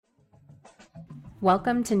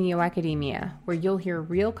Welcome to Neo Academia, where you'll hear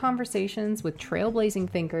real conversations with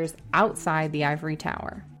trailblazing thinkers outside the ivory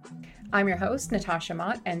tower. I'm your host, Natasha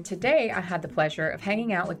Mott, and today I had the pleasure of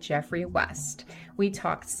hanging out with Geoffrey West. We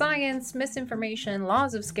talked science, misinformation,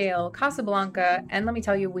 laws of scale, Casablanca, and let me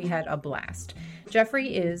tell you, we had a blast.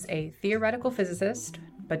 Geoffrey is a theoretical physicist,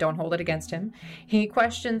 but don't hold it against him. He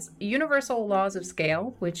questions universal laws of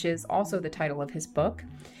scale, which is also the title of his book.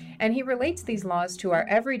 And he relates these laws to our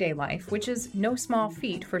everyday life, which is no small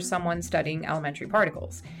feat for someone studying elementary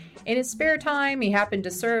particles. In his spare time, he happened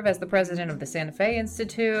to serve as the president of the Santa Fe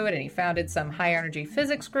Institute, and he founded some high-energy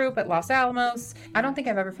physics group at Los Alamos. I don't think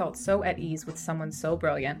I've ever felt so at ease with someone so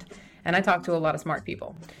brilliant, and I talk to a lot of smart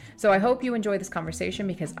people. So I hope you enjoy this conversation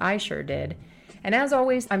because I sure did. And as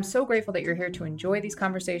always, I'm so grateful that you're here to enjoy these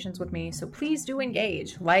conversations with me, so please do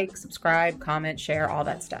engage, like, subscribe, comment, share, all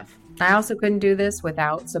that stuff. I also couldn't do this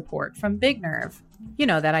without support from Big Nerve. You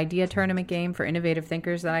know, that idea tournament game for innovative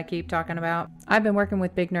thinkers that I keep talking about? I've been working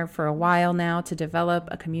with Big Nerve for a while now to develop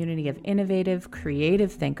a community of innovative,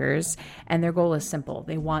 creative thinkers, and their goal is simple.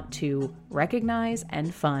 They want to recognize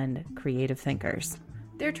and fund creative thinkers.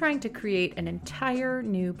 They're trying to create an entire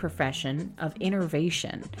new profession of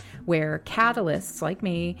innovation where catalysts like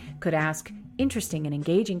me could ask interesting and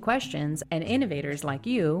engaging questions, and innovators like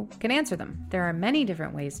you can answer them. There are many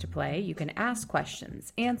different ways to play. You can ask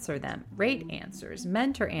questions, answer them, rate answers,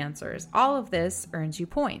 mentor answers. All of this earns you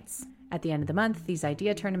points. At the end of the month, these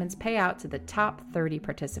idea tournaments pay out to the top 30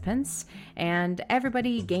 participants, and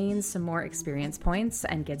everybody gains some more experience points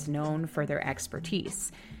and gets known for their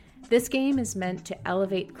expertise. This game is meant to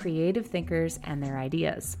elevate creative thinkers and their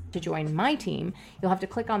ideas. To join my team, you'll have to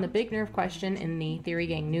click on the Big Nerve question in the Theory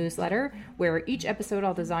Gang newsletter, where each episode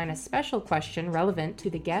I'll design a special question relevant to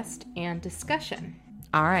the guest and discussion.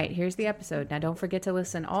 All right, here's the episode. Now don't forget to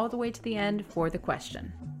listen all the way to the end for the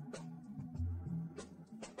question.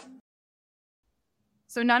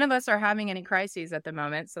 So none of us are having any crises at the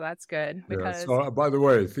moment, so that's good. Because... Yeah, so, by the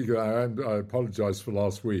way, I apologize for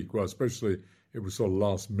last week, well, especially it was sort of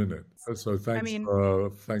last minute. So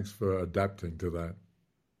thanks for adapting to that.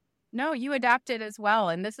 No, you adapted as well.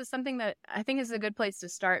 And this is something that I think is a good place to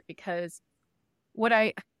start, because what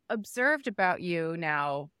I observed about you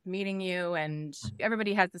now, meeting you, and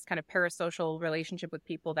everybody has this kind of parasocial relationship with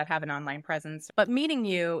people that have an online presence, but meeting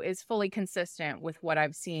you is fully consistent with what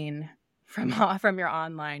I've seen from your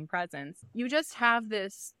online presence. You just have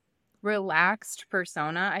this relaxed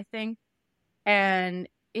persona, I think, and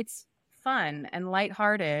it's fun and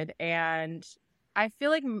lighthearted, and I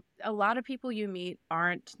feel like a lot of people you meet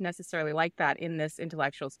aren't necessarily like that in this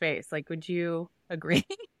intellectual space. Like, would you agree?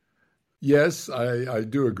 Yes, I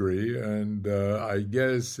do agree, and I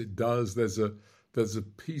guess it does. There's a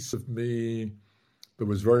piece of me that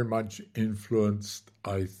was very much influenced,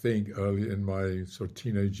 I think, early in my sort of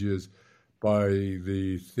teenage years by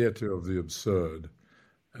the theater of the absurd,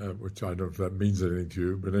 which I don't know if that means anything to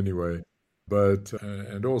you, but anyway. But,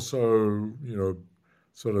 and also,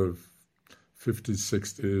 sort of 50s,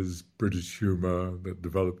 60s British humor that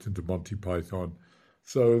developed into Monty Python.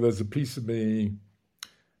 So there's a piece of me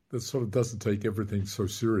that sort of doesn't take everything so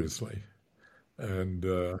seriously. And,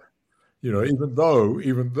 even though,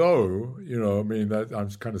 that I'm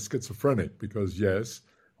kind of schizophrenic because, yes,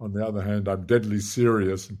 on the other hand, I'm deadly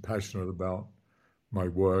serious and passionate about my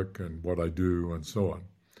work and what I do and so on.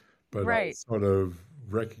 But right. I sort of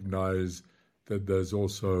recognize that there's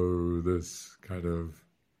also this kind of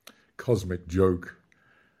cosmic joke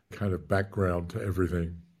kind of background to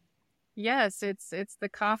everything. Yes, it's the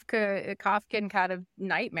Kafkan kind of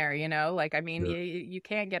nightmare, you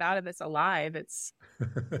can't get out of this alive. It's,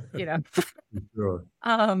 Sure.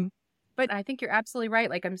 But I think you're absolutely right.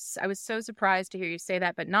 Like, I was so surprised to hear you say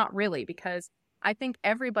that, but not really, because I think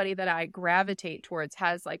everybody that I gravitate towards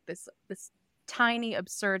has like this tiny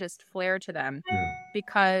absurdist flair to them,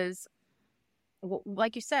 because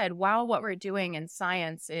like you said, while what we're doing in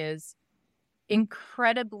science is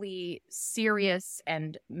incredibly serious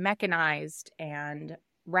and mechanized and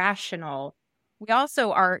rational, we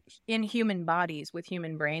also are in human bodies with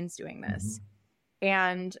human brains doing this. Mm-hmm.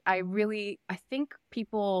 And I think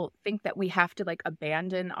people think that we have to like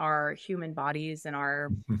abandon our human bodies and our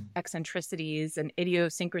eccentricities and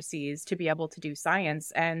idiosyncrasies to be able to do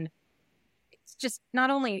science. And it's just,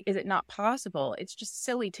 not only is it not possible, it's just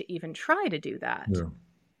silly to even try to do that. Yeah.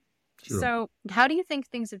 Sure. So how do you think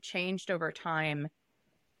things have changed over time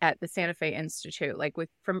at the Santa Fe Institute, like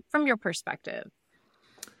from your perspective?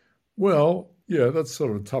 Well, yeah, that's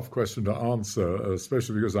sort of a tough question to answer,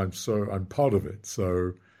 especially because I'm part of it.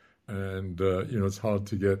 So, and it's hard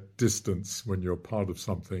to get distance when you're part of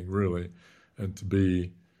something, really, and to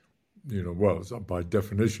be well, by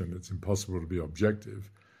definition, it's impossible to be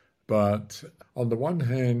objective. But on the one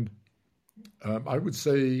hand, I would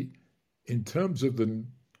say in terms of the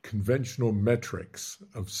conventional metrics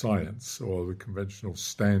of science or the conventional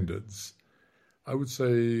standards, I would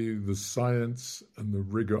say the science and the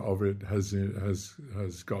rigor of it has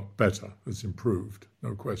got better, has improved,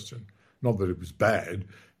 no question. Not that it was bad,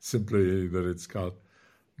 simply that it's got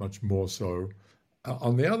much more so.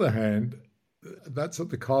 On the other hand, that's at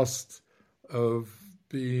the cost of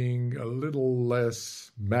being a little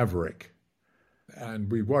less maverick.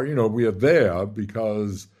 And we are there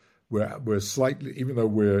because we're slightly, even though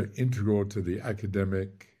we're integral to the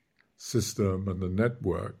academic system and the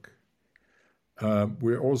network,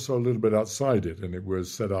 we're also a little bit outside it, and it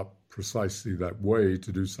was set up precisely that way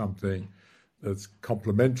to do something that's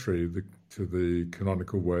complementary to the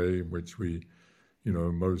canonical way in which we,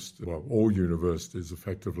 all universities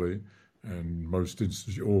effectively, and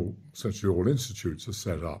essentially all institutes are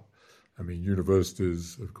set up. I mean,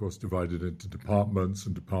 universities, of course, divided into departments,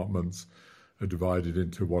 and departments are divided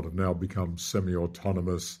into what have now become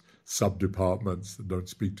semi-autonomous sub-departments that don't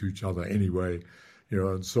speak to each other anyway,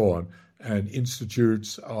 and so on. And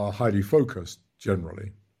institutes are highly focused,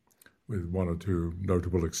 generally, with one or two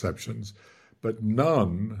notable exceptions. But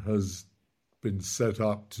none has been set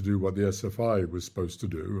up to do what the SFI was supposed to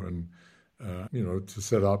do, and to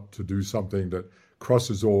set up to do something that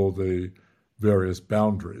crosses all the various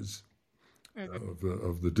boundaries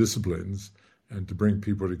of the disciplines, and to bring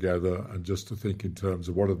people together and just to think in terms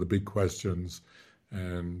of what are the big questions,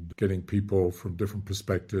 and getting people from different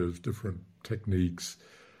perspectives, different techniques,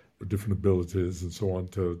 different abilities and so on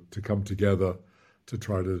to come together to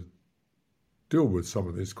try to deal with some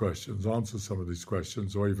of these questions, answer some of these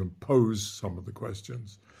questions, or even pose some of the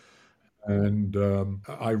questions. And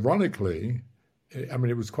ironically, I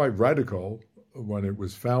mean, it was quite radical when it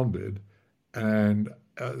was founded. And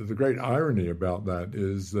the great irony about that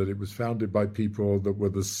is that it was founded by people that were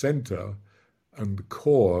the center and the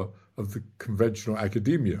core of the conventional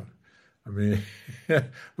academia. I mean,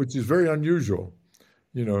 which is very unusual,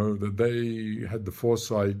 that they had the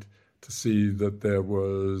foresight to see that there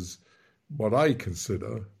was what I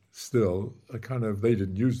consider still a kind of, they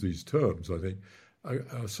didn't use these terms, I think,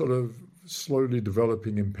 a sort of slowly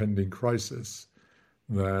developing impending crisis,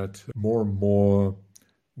 that more and more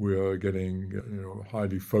we are getting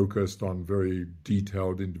highly focused on very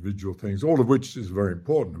detailed individual things, all of which is very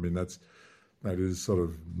important. I mean, that is sort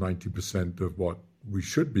of 90% of what we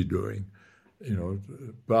should be doing,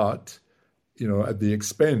 but at the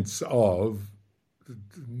expense of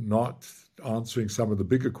not answering some of the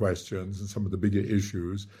bigger questions and some of the bigger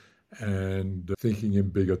issues, and thinking in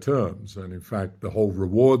bigger terms. And in fact, the whole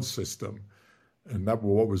reward system, and that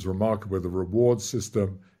what was remarkable, the reward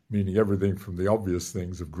system, meaning everything from the obvious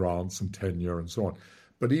things of grants and tenure and so on,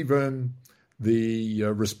 but even the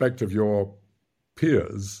respect of your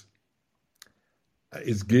peers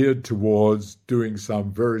is geared towards doing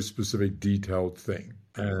some very specific detailed thing.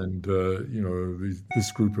 And,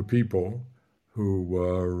 this group of people who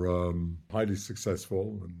were highly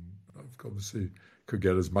successful and obviously could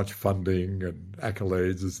get as much funding and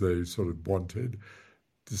accolades as they sort of wanted,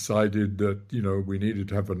 decided that, we needed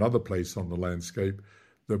to have another place on the landscape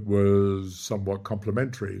that was somewhat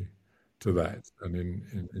complementary to that and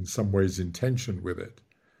in some ways in tension with it.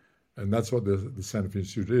 And that's what the Santa Fe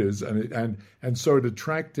Institute is. And so it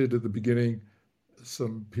attracted at the beginning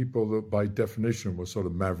some people that by definition were sort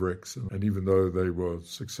of mavericks. And even though they were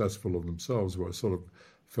successful of themselves, were sort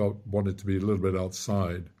of wanted to be a little bit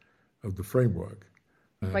outside of the framework.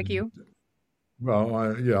 Like you? Well,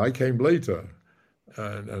 I came later.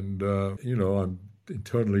 And I'm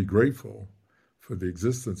eternally grateful for the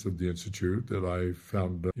existence of the Institute, that I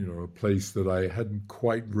found, a place that I hadn't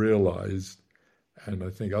quite realized. And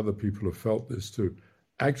I think other people have felt this too.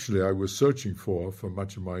 Actually, I was searching for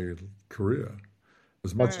much of my career.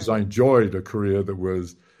 As much as I enjoyed a career that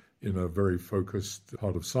was in a very focused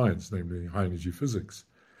part of science, namely high energy physics.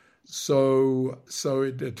 So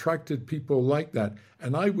it attracted people like that.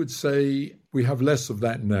 And I would say we have less of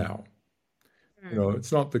that now.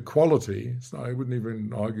 It's not the quality. I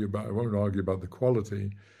won't argue about the quality,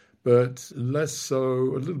 but less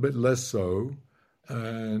so, a little bit less so.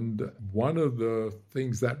 And one of the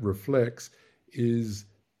things that reflects is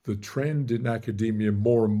the trend in academia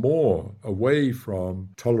more and more away from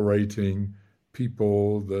tolerating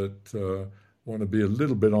people that want to be a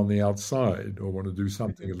little bit on the outside or want to do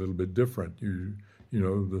something a little bit different.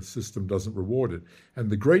 The system doesn't reward it. And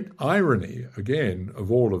the great irony, again,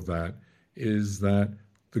 of all of that is that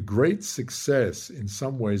the great success in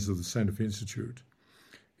some ways of the Santa Fe Institute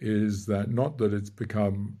is that not that it's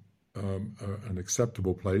become an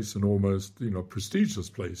acceptable place, and almost, prestigious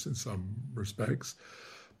place in some respects,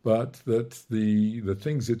 but that the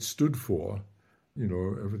things it stood for,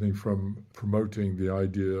 everything from promoting the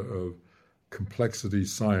idea of complexity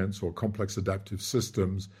science or complex adaptive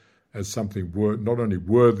systems as something not only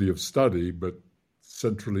worthy of study, but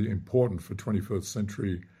centrally important for 21st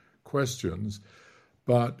century questions,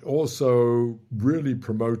 but also really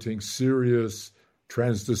promoting serious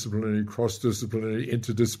transdisciplinary, cross-disciplinary,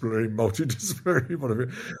 interdisciplinary, multidisciplinary, whatever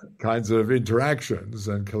kinds of interactions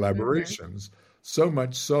and collaborations. So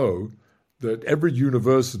much so that every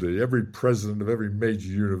university, every president of every major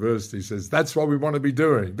university says, that's what we want to be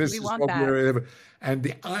doing. This is what we're...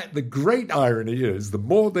 And the great irony is, the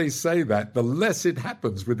more they say that, the less it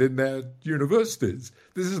happens within their universities.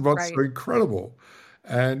 This is what's so incredible.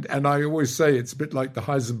 And I always say it's a bit like the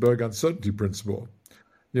Heisenberg uncertainty principle.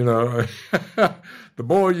 The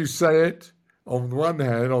more you say it, on the one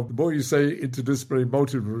hand, the more you say interdisciplinary,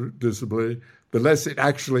 multidisciplinary, the less it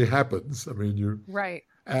actually happens. I mean, Right.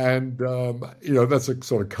 And, that's a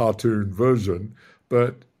sort of cartoon version,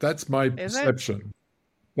 but that's my perception.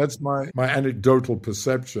 That's my anecdotal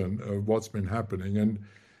perception of what's been happening. And,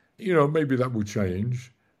 maybe that will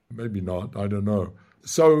change, maybe not, I don't know.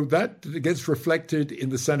 So that gets reflected in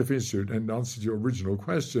the Santa Fe Institute, and answer to your original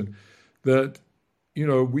question, that,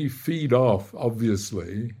 we feed off,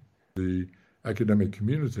 obviously, the academic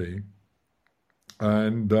community.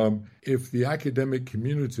 And if the academic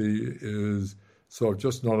community is sort of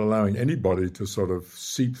just not allowing anybody to sort of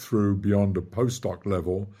seep through beyond a postdoc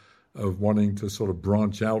level of wanting to sort of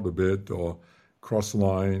branch out a bit or cross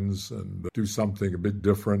lines and do something a bit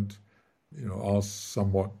different, ask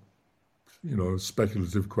somewhat,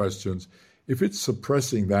 speculative questions. If it's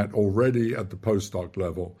suppressing that already at the postdoc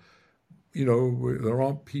level, there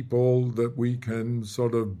aren't people that we can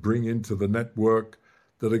sort of bring into the network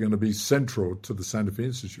that are going to be central to the Santa Fe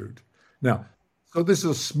Institute. Now, so this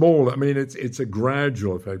is it's a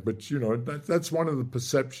gradual effect, but, that's one of the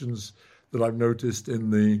perceptions that I've noticed I've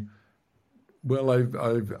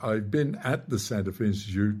been at the Santa Fe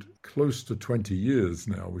Institute close to 20 years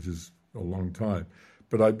now, which is a long time,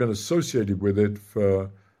 but I've been associated with it for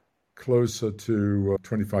closer to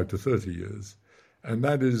 25 to 30 years. And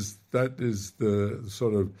that is the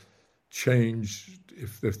sort of change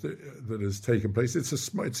that has taken place.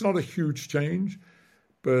 It's not a huge change,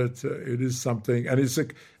 but it is something,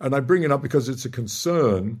 and I bring it up because it's a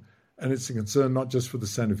concern, and it's a concern not just for the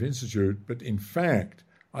Santa Fe Institute, but in fact,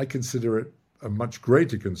 I consider it a much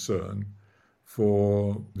greater concern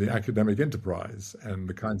for the academic enterprise and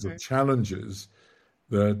the kinds of challenges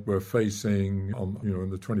that we're facing in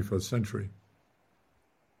the 21st century.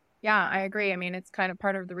 Yeah, I agree. I mean, it's kind of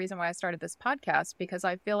part of the reason why I started this podcast, because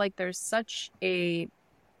I feel like there's such a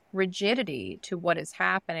rigidity to what is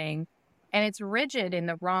happening, and it's rigid in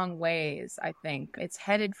the wrong ways, I think. It's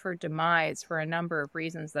headed for demise for a number of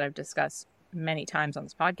reasons that I've discussed many times on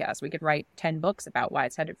this podcast. We could write 10 books about why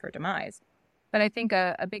it's headed for demise. But I think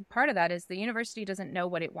a big part of that is the university doesn't know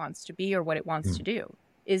what it wants to be or what it wants to do.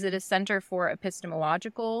 Is it a center for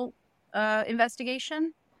epistemological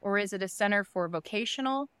investigation? Or is it a center for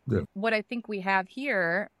vocational? Yeah. What I think we have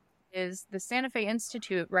here is the Santa Fe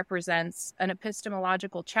Institute represents an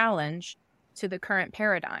epistemological challenge to the current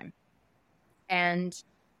paradigm. And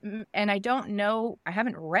I don't know, I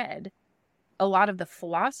haven't read a lot of the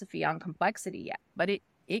philosophy on complexity yet, but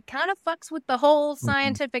it kind of fucks with the whole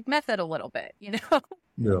scientific method a little bit,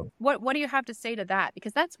 Yeah. What do you have to say to that?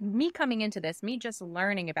 Because that's me coming into this, me just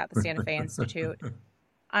learning about the Santa Fe Institute.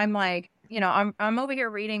 I'm like, I'm over here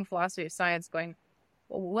reading philosophy of science going,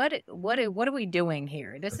 what are we doing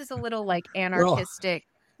here? This is a little like anarchistic.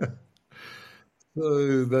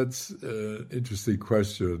 So that's an interesting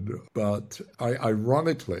question. But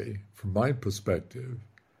ironically, from my perspective,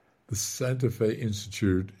 the Santa Fe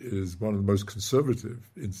Institute is one of the most conservative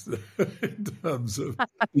in terms of,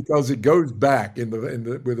 because it goes back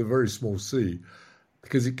with a very small c,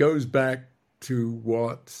 because it goes back to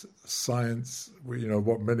what science,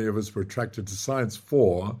 what many of us were attracted to science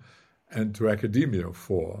for and to academia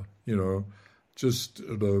for, just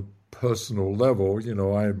at a personal level,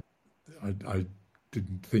 I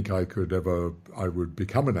didn't think I would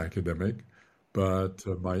become an academic, but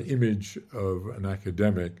my image of an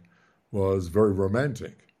academic was very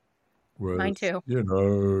romantic. Mine too.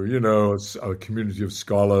 It's a community of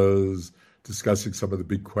scholars discussing some of the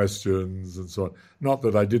big questions and so on. Not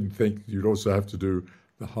that I didn't think you'd also have to do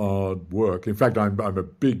the hard work. In fact, I'm a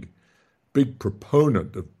big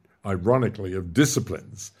proponent of, ironically, of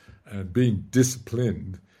disciplines and being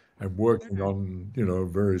disciplined and working on,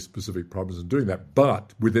 very specific problems and doing that,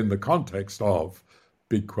 but within the context of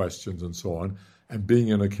big questions and so on, and being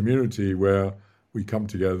in a community where we come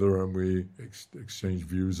together and we exchange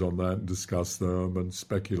views on that and discuss them and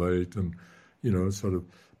speculate and, sort of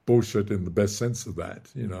bullshit in the best sense of that,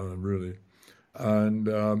 and really. And,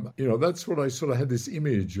 that's what I sort of had this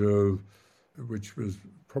image of, which was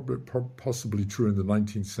probably possibly true in the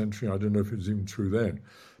 19th century. I don't know if it was even true then.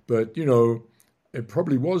 But, it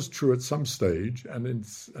probably was true at some stage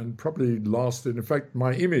and probably lasted. In fact,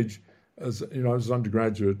 my image, as I was an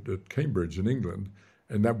undergraduate at Cambridge in England,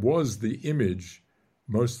 and that was the image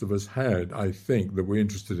most of us had, I think, that were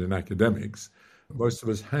interested in academics. Most of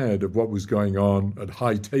us had of what was going on at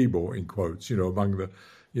high table, in quotes, among the,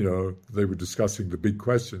 they were discussing the big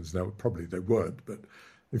questions. Now, probably they weren't. But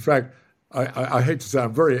in fact, I hate to say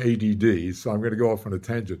I'm very ADD, so I'm going to go off on a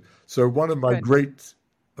tangent. So one of my great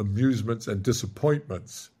amusements and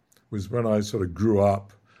disappointments was when I sort of grew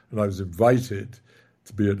up and I was invited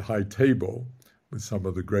to be at high table with some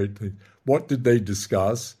of the great things. What did they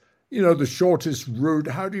discuss? The shortest route.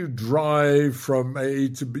 How do you drive from A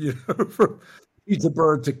to B, from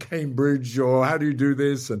Peterborough to Cambridge, or how do you do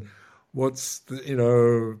this? And what's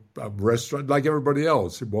the, a restaurant, like everybody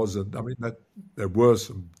else. It wasn't, I mean, there were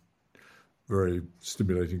some very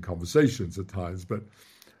stimulating conversations at times, but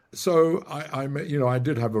so I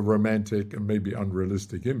did have a romantic and maybe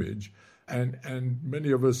unrealistic image, and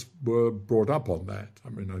many of us were brought up on that. I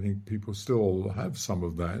mean, I think people still have some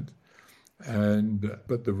of that,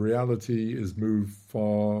 but the reality is moved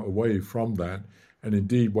far away from that. And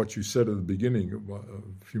indeed, what you said at the beginning,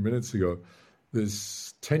 a few minutes ago,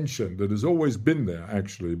 this tension that has always been there,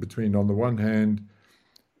 actually, between, on the one hand,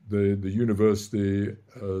 the university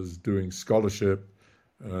as doing scholarship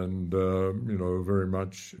and, very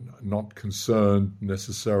much not concerned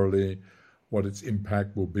necessarily what its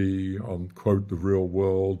impact will be on, quote, the real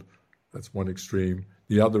world. That's one extreme.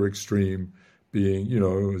 The other extreme being,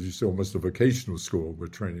 as you say, almost a vocational school. We're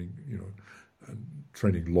training,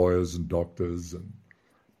 training lawyers and doctors and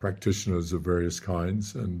practitioners of various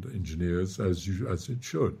kinds and engineers as it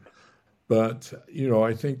should. But,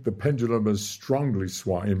 I think the pendulum has strongly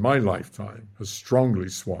swung, in my lifetime, has strongly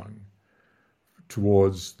swung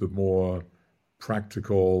towards the more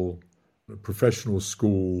practical, professional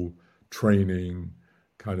school training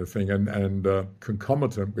kind of thing. And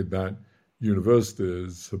concomitant with that,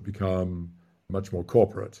 universities have become much more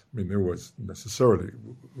corporate. I mean, they always necessarily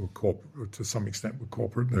were corporate, to some extent were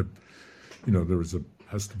corporate. There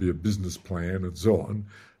has to be a business plan and so on,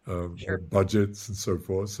 Sure. budgets and so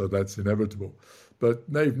forth. So that's inevitable. But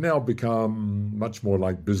they've now become much more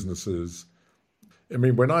like businesses. I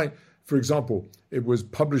mean, for example, it was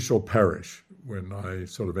publish or perish when I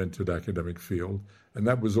sort of entered academic field, and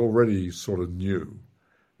that was already sort of new.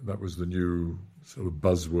 That was the new sort of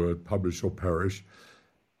buzzword, publish or perish.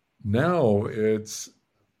 Now it's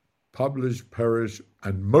publish, perish,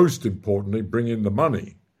 and most importantly, bring in the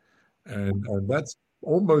money. And that's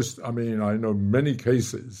almost, I mean, I know many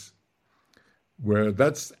cases where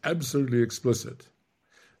that's absolutely explicit.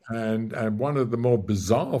 And one of the more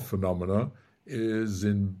bizarre phenomena is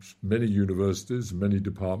in many universities, many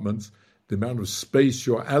departments, the amount of space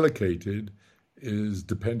you're allocated is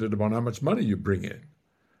dependent upon how much money you bring in.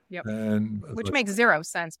 Yep. And which makes zero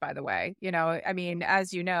sense, by the way. I mean,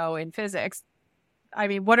 as you know, in physics, I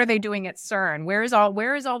mean, what are they doing at CERN? Where is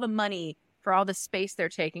all the money for all the space they're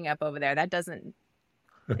taking up over there?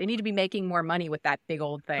 They need to be making more money with that big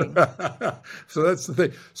old thing. So that's the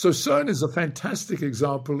thing. So CERN is a fantastic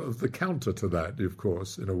example of the counter to that, of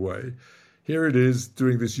course, in a way. Here it is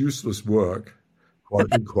doing this useless work,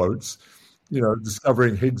 quote in quotes,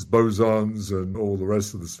 discovering Higgs bosons and all the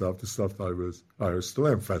rest of the stuff that I still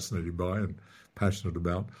am fascinated by and passionate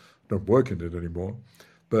about. Don't work in it anymore.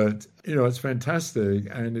 But, it's fantastic,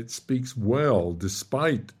 and it speaks well,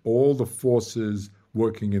 despite all the forces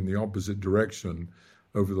working in the opposite direction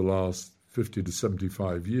over the last 50 to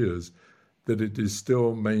 75 years, that it is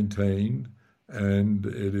still maintained and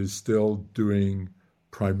it is still doing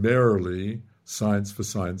primarily science for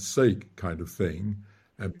science sake kind of thing.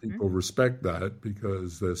 And people respect that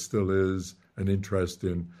because there still is an interest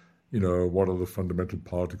in, what are the fundamental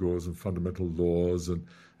particles and fundamental laws, and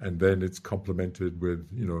then it's complemented with,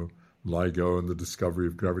 LIGO and the discovery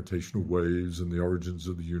of gravitational waves and the origins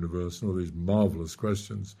of the universe and all these marvelous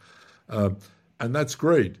questions. And that's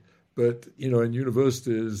great. But, in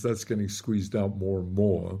universities, that's getting squeezed out more and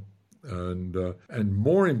more. And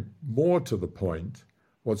more to the point,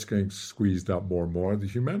 what's getting squeezed out more and more are the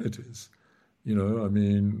humanities. I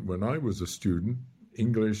mean, when I was a student,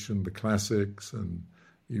 English and the classics and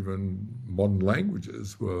even modern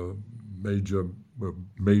languages were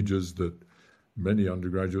majors that many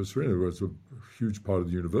undergraduates were in. It was a huge part of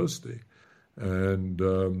the university. And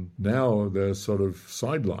now they're sort of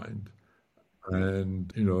sidelined.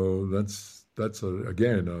 And,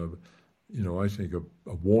 again, I think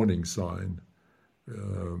a warning sign.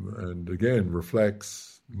 And again,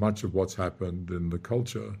 reflects much of what's happened in the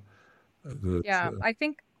culture. I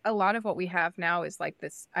think a lot of what we have now is like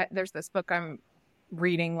this. There's this book I'm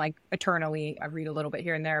reading like eternally. I read a little bit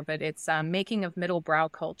here and there, but it's Making of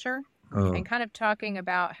Middlebrow Culture, and kind of talking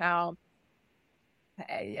about how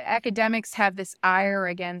academics have this ire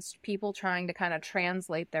against people trying to kind of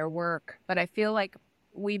translate their work. But I feel like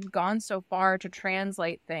we've gone so far to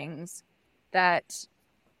translate things that,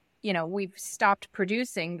 we've stopped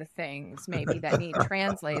producing the things maybe that need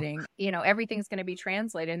translating. Everything's going to be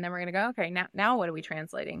translated, and then we're going to go, okay, now what are we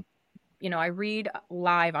translating? I read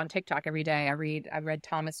live on TikTok every day. I read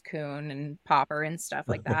Thomas Kuhn and Popper and stuff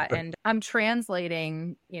like that. And I'm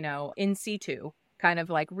translating, in situ, kind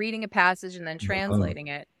of like reading a passage and then translating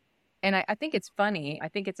it. And I think it's funny. I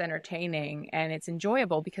think it's entertaining and it's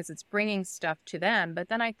enjoyable because it's bringing stuff to them. But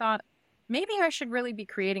then I thought, maybe I should really be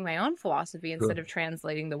creating my own philosophy instead of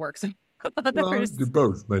translating the works of others. Well, do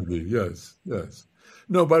both, maybe. Yes.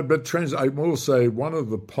 No, but I will say one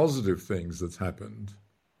of the positive things that's happened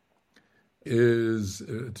is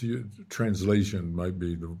translation might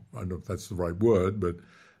be I don't know if that's the right word,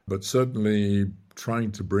 but certainly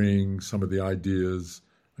trying to bring some of the ideas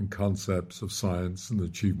and concepts of science and the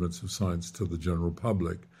achievements of science to the general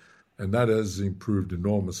public. And that has improved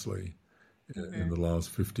enormously in the last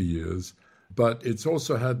 50 years. But it's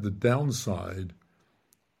also had the downside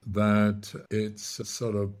that it's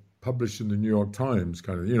sort of published in the New York Times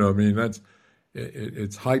kind of,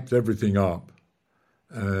 it's hyped everything up.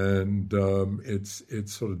 And it's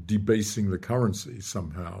sort of debasing the currency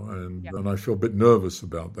somehow, and I feel a bit nervous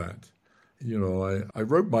about that. I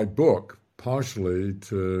wrote my book partially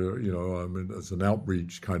to, as an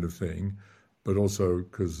outreach kind of thing, but also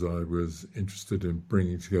because I was interested in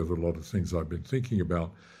bringing together a lot of things I've been thinking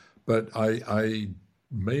about. But I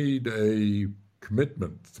made a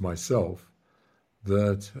commitment to myself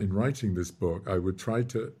that in writing this book, I would try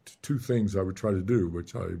two things I would try to do,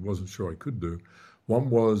 which I wasn't sure I could do.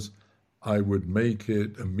 One was I would make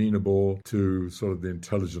it amenable to sort of the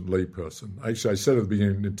intelligent layperson. Actually, I said at the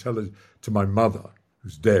beginning, to my mother,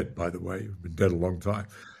 who's dead, by the way, been dead a long time,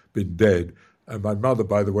 been dead. And my mother,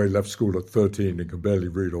 by the way, left school at 13 and can barely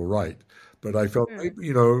read or write. But I felt,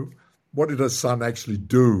 what did her son actually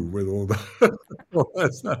do with all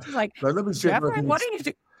that? Like, now, let me see if I can what do you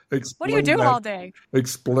do? What do you do all day?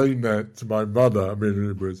 Explain that to my mother. I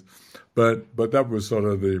mean, it was, but that was sort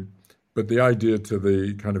of but the idea to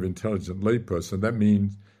the kind of intelligent layperson, that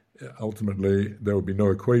means ultimately there will be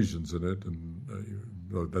no equations in it, and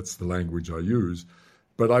that's the language I use.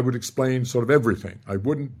 But I would explain sort of everything. I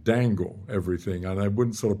wouldn't dangle everything, and I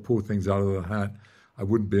wouldn't sort of pull things out of the hat. I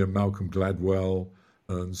wouldn't be a Malcolm Gladwell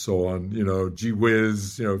and so on, gee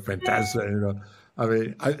whiz, fantastic, I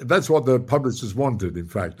mean, that's what the publishers wanted, in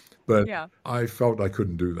fact. But I felt I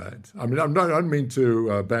couldn't do that. I mean, I don't mean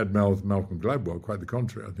to badmouth Malcolm Gladwell. Quite the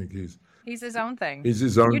contrary. I think he's his own thing. He's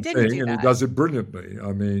his own thing, and he does it brilliantly.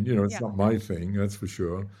 I mean, it's not my thing, that's for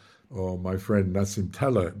sure. Or my friend Nassim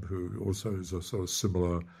Taleb, who also is a sort of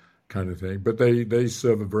similar kind of thing. But they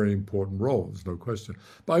serve a very important role, there's no question.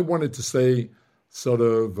 But I wanted to stay sort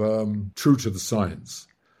of true to the science.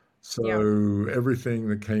 So everything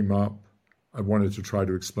that came up, I wanted to try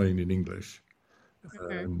to explain in English.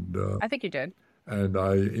 And I think you did. And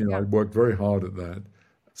I worked very hard at that.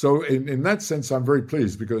 So in that sense, I'm very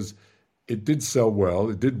pleased because it did sell well.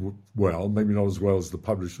 It did well, maybe not as well as the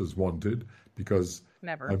publishers wanted, because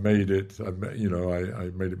I made it, I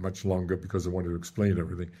made it much longer because I wanted to explain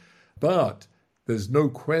everything. But there's no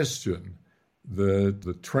question that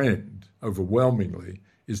the trend overwhelmingly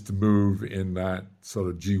is to move in that sort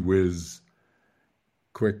of gee whiz,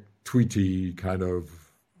 quick, tweety kind of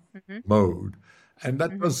mode. And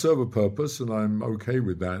that does serve a purpose, and I'm okay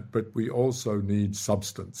with that. But we also need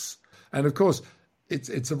substance. And of course,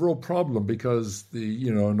 it's a real problem because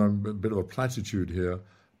and I'm a bit of a platitude here,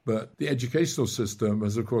 but the educational system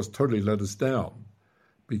has, of course, totally let us down,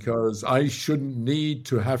 because I shouldn't need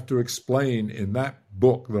to have to explain in that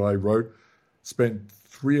book that I wrote, spent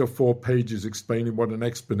 3 or 4 pages explaining what an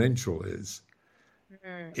exponential is.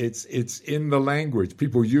 It's in the language.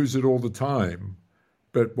 People use it all the time.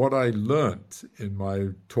 But what I learnt in my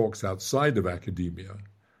talks outside of academia,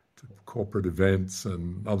 to corporate events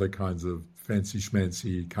and other kinds of fancy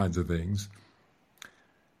schmancy kinds of things,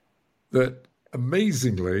 that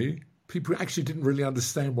amazingly, people actually didn't really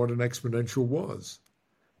understand what an exponential was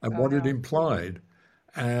and what it implied.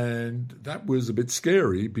 And that was a bit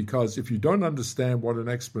scary because if you don't understand what an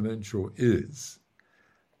exponential is,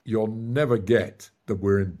 you'll never get that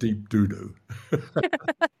we're in deep doo-doo.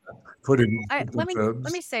 Put it in simple Let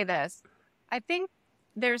terms. me say this. I think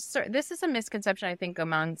this is a misconception, I think,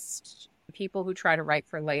 amongst people who try to write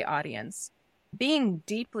for lay audience. Being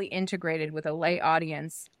deeply integrated with a lay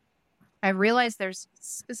audience, I realize there's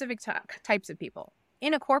specific types of people.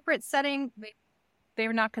 In a corporate setting,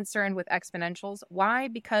 they're not concerned with exponentials. Why?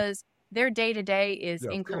 Because their day-to-day is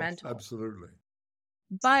Yeah, of course, incremental. absolutely.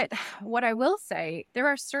 But what I will say, there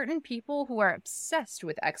are certain people who are obsessed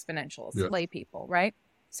with exponentials, Yes. lay people, right?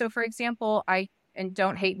 So for example, and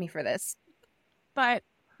don't hate me for this, but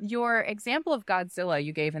your example of Godzilla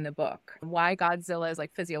you gave in the book, why Godzilla is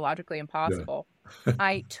like physiologically impossible. Yeah.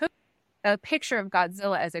 I took a picture of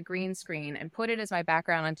Godzilla as a green screen and put it as my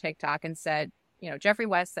background on TikTok and said, Geoffrey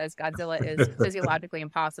West says Godzilla is physiologically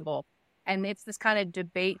impossible. And it's this kind of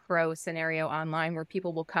debate bro scenario online where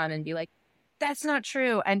people will come and be like, that's not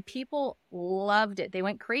true. And people loved it. They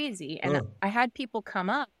went crazy. And I had people come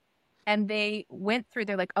up and they went through,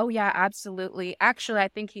 they're like, oh yeah, absolutely. Actually, I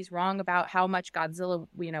think he's wrong about how much Godzilla,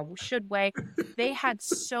 should weigh. They had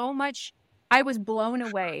so much. I was blown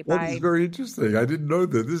away That is very interesting. I didn't know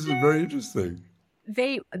that. This is very interesting.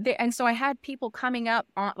 And so I had people coming up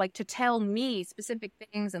on like to tell me specific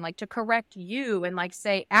things and like to correct you and like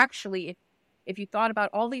say, actually, if you thought about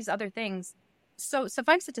all these other things, so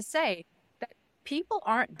suffice it to say that people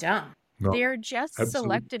aren't dumb. No, They're just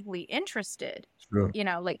absolutely. selectively interested. Sure.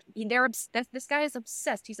 Like this guy is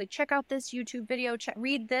obsessed. He's like, check out this YouTube video,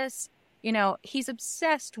 read this. He's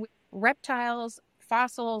obsessed with reptiles,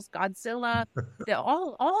 fossils, Godzilla,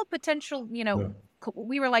 all potential, Yeah.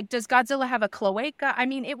 We were like, does Godzilla have a cloaca? I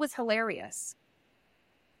mean, it was hilarious.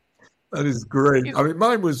 That is great. I mean,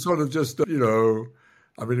 mine was sort of just, I mean,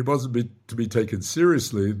 it wasn't to be taken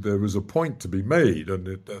seriously. There was a point to be made, and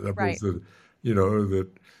that Right. was that,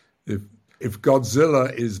 that if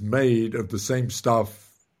Godzilla is made of the same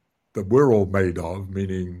stuff that we're all made of,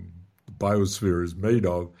 meaning the biosphere is made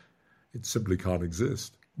of, it simply can't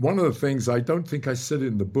exist. One of the things I don't think I said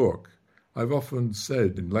in the book, I've often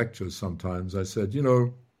said in lectures sometimes, I said,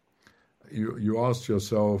 you asked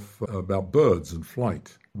yourself about birds and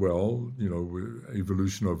flight. Well,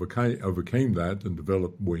 evolution overcame that and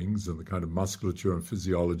developed wings and the kind of musculature and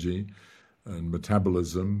physiology and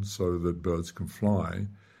metabolism so that birds can fly.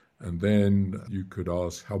 And then you could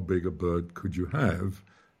ask, how big a bird could you have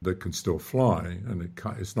that can still fly? And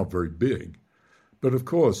it's not very big. But of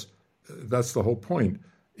course, that's the whole point.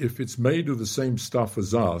 If it's made of the same stuff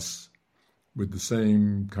as us, with the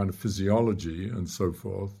same kind of physiology and so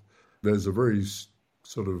forth, there's a very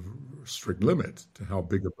sort of strict limit to how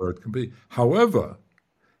big a bird can be. However,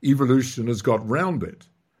 evolution has got round it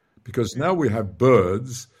because now we have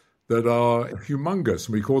birds that are humongous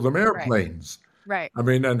and we call them airplanes. Right. I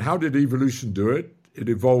mean, and how did evolution do it? It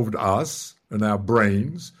evolved us and our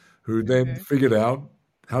brains, who then figured out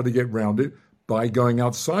how to get round it by going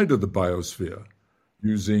outside of the biosphere,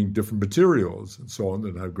 using different materials and so on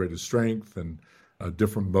that have greater strength and a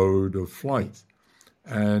different mode of flight.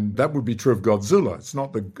 And that would be true of Godzilla. It's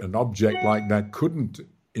not that an object like that couldn't,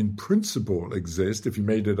 in principle, exist if you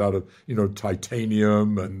made it out of,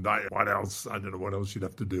 titanium and what else? I don't know what else you'd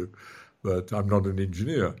have to do. But I'm not an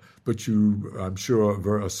engineer. But I'm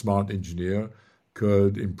sure a smart engineer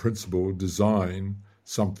could, in principle, design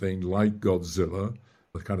something like Godzilla,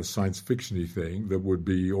 a kind of science fiction-y thing that would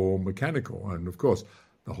be all mechanical. And of course,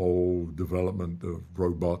 the whole development of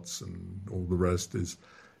robots and all the rest is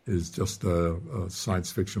just a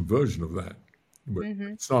science fiction version of that. But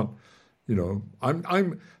it's not,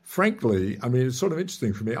 I'm frankly, I mean, it's sort of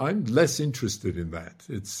interesting for me. I'm less interested in that.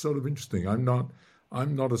 It's sort of interesting. I'm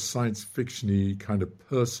not a science fiction-y kind of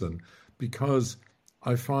person because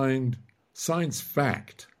I find science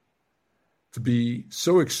fact to be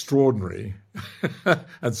so extraordinary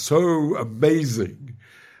and so amazing.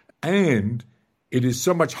 And it is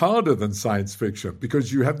so much harder than science fiction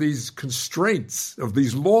because you have these constraints of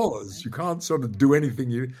these laws. You can't sort of do anything.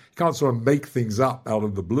 You can't sort of make things up out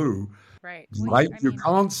of the blue. Right. Like you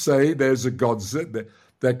can't say there's a Godzilla.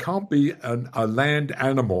 There can't be a land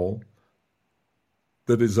animal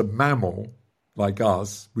that is a mammal like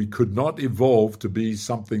us. We could not evolve to be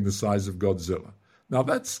something the size of Godzilla. Now,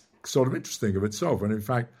 that's sort of interesting of itself. And in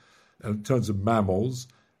fact, in terms of mammals,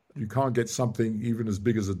 you can't get something even as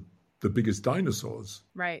big as the biggest dinosaurs.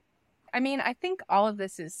 Right. I mean, I think all of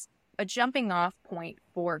this is a jumping off point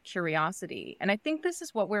for curiosity. And I think this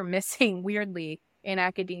is what we're missing weirdly in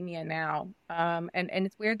academia now. And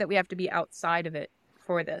it's weird that we have to be outside of it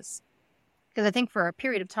for this. Because I think for a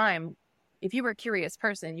period of time, if you were a curious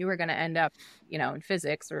person, you were going to end up, in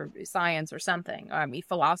physics or science or something. I mean,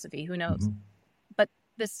 philosophy, who knows? Mhm. But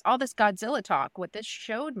all this Godzilla talk, what this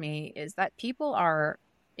showed me is that people are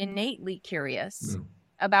innately curious Yeah.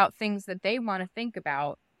 about things that they want to think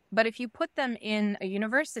about. But if you put them in a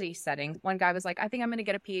university setting, one guy was like, I think I'm going to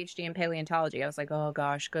get a PhD in paleontology. I was like, oh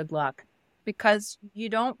gosh, good luck. Because you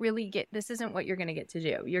don't really this isn't what you're going to get to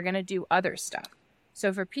do. You're going to do other stuff.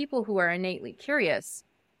 So for people who are innately curious,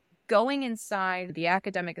 going inside the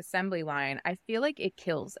academic assembly line, I feel like it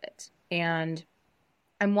kills it. And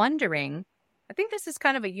I'm wondering, I think this is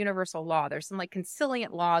kind of a universal law. There's some like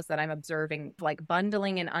conciliant laws that I'm observing, like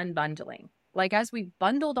bundling and unbundling. Like as we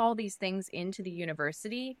bundled all these things into the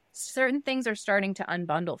university, certain things are starting to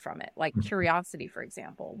unbundle from it, like curiosity, for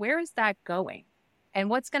example. Where is that going? And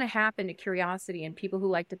what's going to happen to curiosity and people who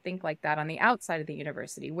like to think like that on the outside of the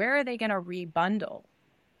university? Where are they going to rebundle?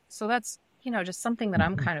 So that's, just something that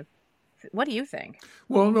I'm kind of, what do you think?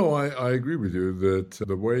 Well, no, I agree with you that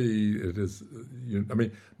the way it is,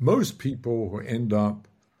 most people who end up,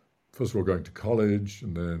 first of all, going to college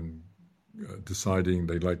and then deciding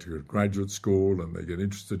they'd like to go to graduate school and they get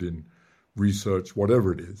interested in research,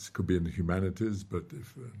 whatever it is, could be in the humanities, but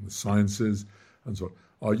if in the sciences and so on,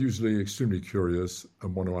 are usually extremely curious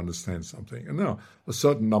and want to understand something. And now a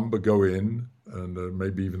certain number go in, and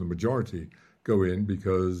maybe even the majority go in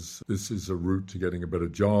because this is a route to getting a better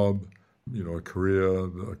job, a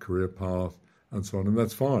career path, and so on. And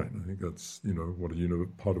that's fine. I think that's,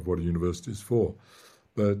 part of what a university is for.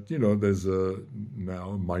 But, there's now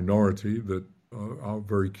a minority that are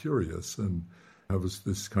very curious and have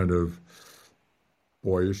this kind of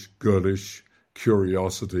boyish, girlish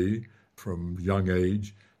curiosity from young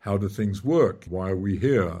age. How do things work? Why are we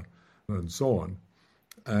here? And so on.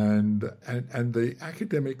 And the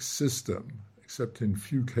academic system, except in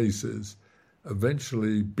few cases,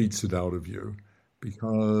 eventually beats it out of you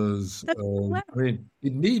because, it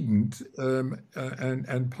needn't.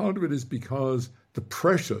 And part of it is because the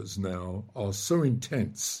pressures now are so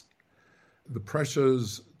intense. The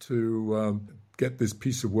pressures to get this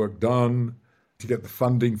piece of work done, to get the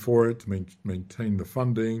funding for it, to maintain the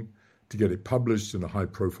funding, to get it published in a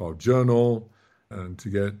high-profile journal, and to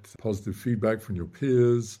get positive feedback from your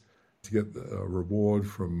peers, to get a reward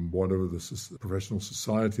from whatever the professional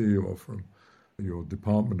society or from your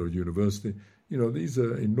department or university. These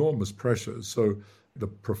are enormous pressures. So the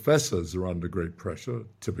professors are under great pressure,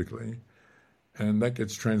 typically, and that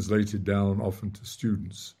gets translated down often to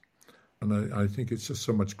students. And I think it's just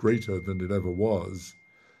so much greater than it ever was,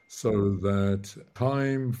 so that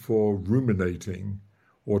time for ruminating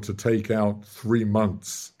or to take out 3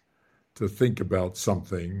 months to think about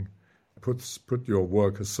something, put your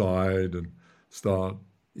work aside and start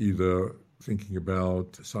either thinking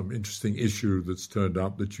about some interesting issue that's turned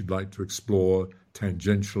up that you'd like to explore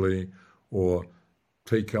tangentially, or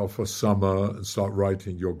take off a summer and start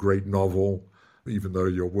writing your great novel, even though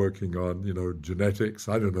you're working on, genetics,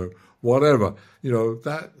 I don't know, whatever.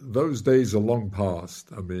 Those days are long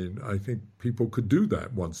past. I think people could do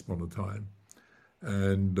that once upon a time.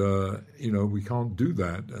 And, we can't do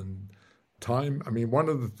that. And time, one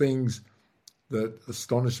of the things that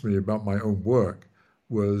astonished me about my own work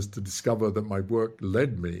was to discover that my work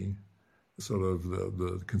led me, sort of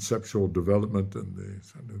the conceptual development and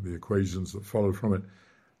the equations that followed from it,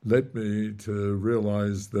 led me to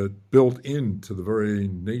realize that built into the very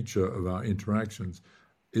nature of our interactions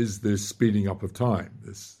is this speeding up of time,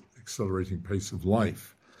 this accelerating pace of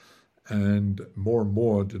life. And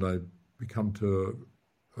more did I become to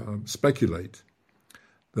speculate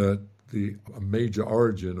that a major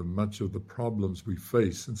origin of much of the problems we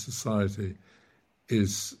face in society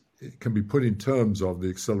it can be put in terms of the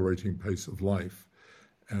accelerating pace of life.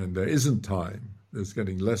 And there isn't time. There's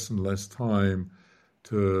getting less and less time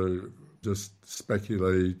to just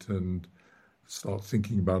speculate and start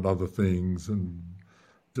thinking about other things and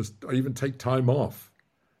just even take time off.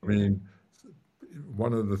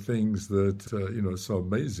 One of the things that is so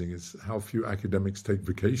amazing is how few academics take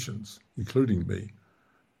vacations, including me.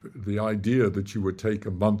 The idea that you would take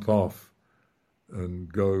a month off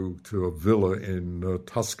and go to a villa in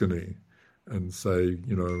Tuscany and say,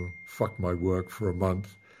 fuck my work for a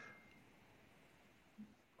month.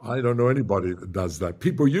 I don't know anybody that does that.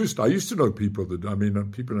 I used to know people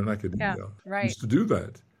people in academia used to do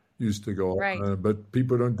that, used to go, but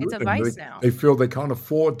people don't do it. It's a vice now. They feel they can't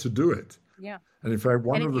afford to do it. Yeah. And in fact,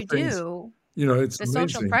 one of the things, it's the amazing.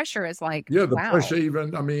 social pressure is like, the wow. pressure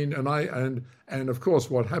even, and of course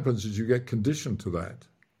what happens is you get conditioned to that.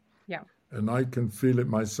 Yeah. And I can feel it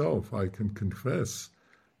myself. I can confess,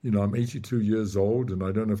 I'm 82 years old and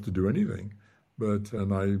I don't have to do anything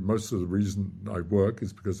and most of the reason I work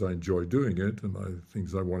is because I enjoy doing it and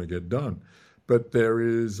things I want to get done. But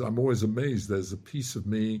I'm always amazed. There's a piece of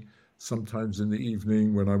me sometimes in the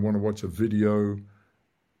evening when I want to watch a video,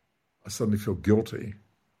 I suddenly feel guilty.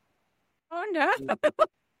 Oh no.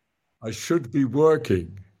 I should be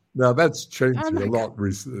working. Now that's Oh changed a my God. lot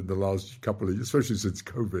recently in the last couple of years, especially since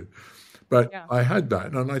COVID. But Yeah. I had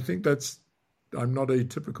that, and I think I'm not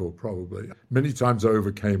atypical, probably. Many times I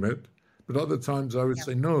overcame it, but other times I would Yeah.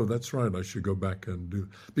 say, no, that's right, I should go back and do.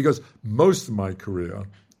 Because most of my career,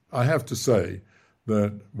 I have to say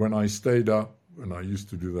that when I stayed up, and I used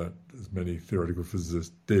to do that, as many theoretical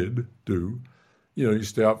physicists do, you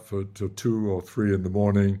stay up till 2 or 3 in the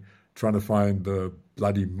morning trying to find the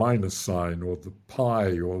bloody minus sign or the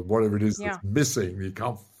pi or whatever it is that's Yeah. missing. You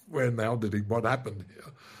can't, when the hell what happened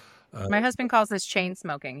here? My husband calls this chain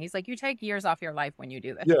smoking. He's like, you take years off your life when you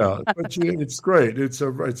do this. Yeah, but it's great. It's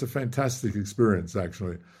a fantastic experience,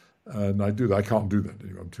 actually, and I do that. I can't do that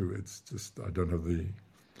anymore. It's just I don't have the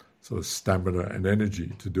sort of stamina and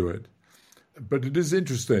energy to do it. But it is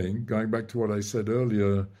interesting, going back to what I said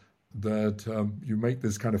earlier, that you make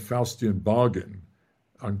this kind of Faustian bargain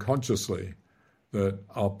unconsciously that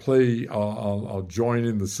I'll join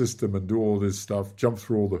in the system and do all this stuff, jump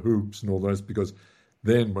through all the hoops and all this, because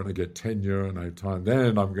then when I get tenure and I have time,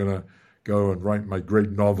 then I'm going to go and write my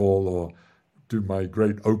great novel or do my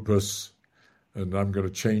great opus, and I'm going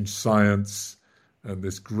to change science. And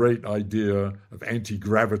this great idea of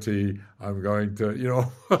anti-gravity, I'm going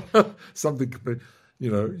to, something,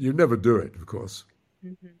 you never do it, of course.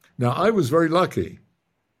 Mm-hmm. Now, I was very lucky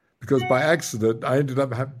because by accident, I ended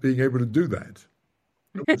up being able to do that.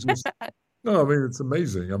 No, I mean, it's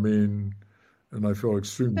amazing. I mean, and I feel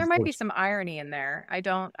extremely There might be fortunate. some irony in there.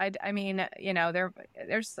 I mean,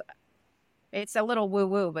 there's, it's a little woo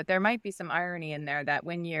woo, but there might be some irony in there that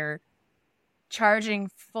when you're charging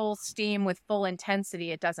full steam with full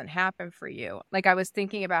intensity, it doesn't happen for you. Like I was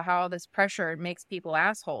thinking about how this pressure makes people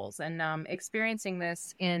assholes and experiencing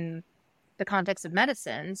this in the context of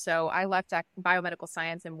medicine. So I left biomedical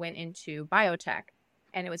science and went into biotech.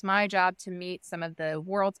 And it was my job to meet some of the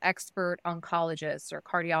world's expert oncologists or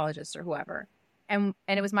cardiologists or whoever. And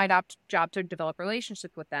it was my job to develop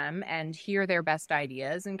relationships with them and hear their best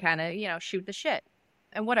ideas and kind of, shoot the shit.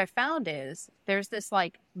 And what I found is there's this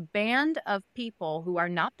like band of people who are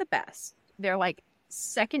not the best. They're like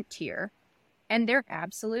second tier and they're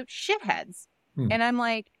absolute shitheads. Hmm. And I'm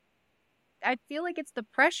like, I feel like it's the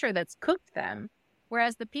pressure that's cooked them.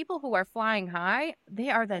 Whereas the people who are flying high, they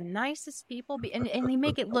are the nicest people and they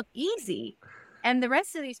make it look easy. And the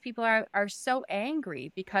rest of these people are so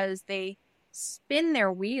angry because they spin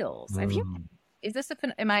their wheels. Is this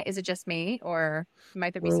is it just me or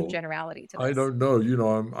might there be some Well, generality to I this? don't know.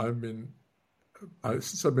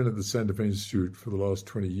 Since I've been at the Santa Fe Institute for the last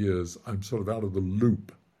 20 years, I'm sort of out of the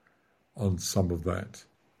loop on some of that,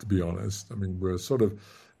 to be honest. I mean,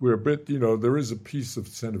 we're a bit, there is a piece of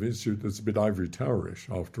the Santa Fe Institute that's a bit ivory towerish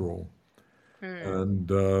after all, and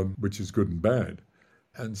which is good and bad.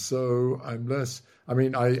 And so I'm less, I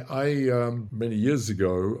mean, many years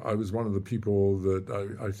ago, I was one of the people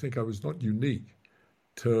that I think I was not unique,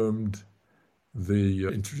 introduced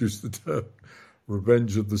the term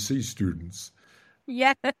revenge of the sea students.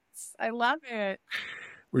 Yes, I love it.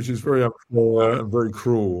 Which is very unfair and very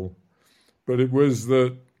cruel. But it was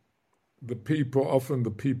that often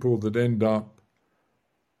the people that end up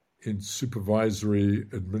in supervisory,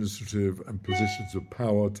 administrative, and positions of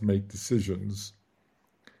power to make decisions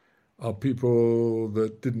are people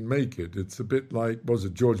that didn't make it. It's a bit like, was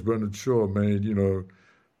it George Bernard Shaw made,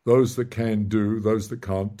 those that can do, those that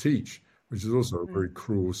can't teach, which is also a very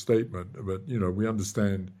cruel statement. But, we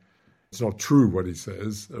understand it's not true what he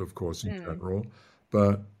says, of course, in general.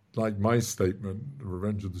 But like my statement, the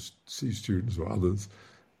revenge of the sea students or others,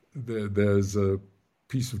 there's a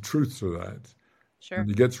piece of truth to that. Sure. And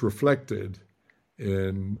it gets reflected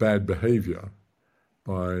in bad behavior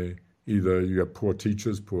by either you have poor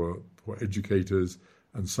teachers, poor educators,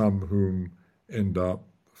 and some whom end up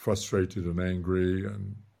frustrated and angry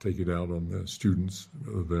and take it out on their students,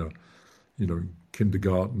 whether they're,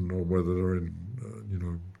 kindergarten or whether they're in,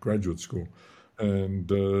 graduate school. And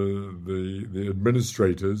the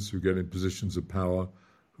administrators who get in positions of power,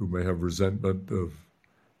 who may have resentment of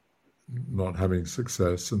not having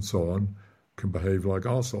success and so on, can behave like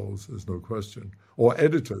arseholes, there's no question. Or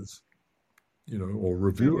editors, or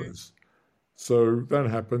reviewers. So that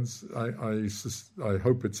happens. I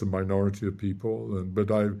hope it's a minority of people,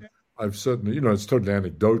 but I've certainly, it's totally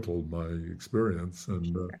anecdotal, my experience,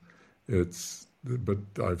 and but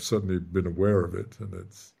I've certainly been aware of it, and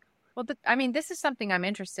Well, I mean, this is something I'm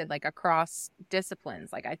interested like across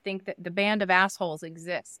disciplines. Like I think that the band of assholes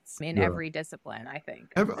exists in Yeah. every discipline, I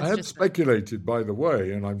think. I It's have just speculated, by the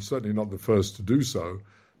way, and I'm certainly not the first to do so,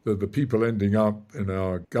 that the people ending up in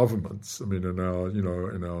our governments, I mean, in our,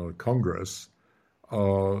 in our Congress,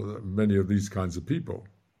 are many of these kinds of people.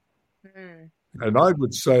 mm, And I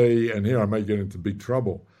would say, and here I may get into big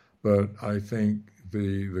trouble, but I think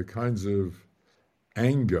the kinds of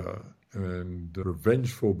anger and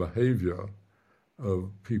revengeful behavior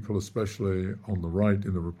of people, especially on the right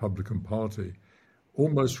in the Republican Party,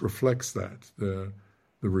 almost reflects that. The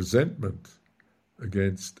resentment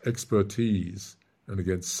against expertise and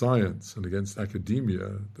against science and against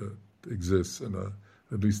academia that exists in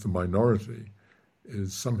at least a minority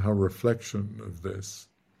is somehow a reflection of this.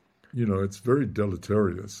 It's very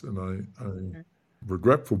deleterious, and I mm,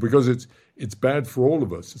 regretful because it's bad for all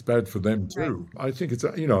of us. It's bad for them right. too. I think it's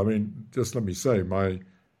I mean, just let me say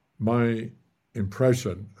my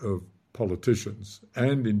impression of politicians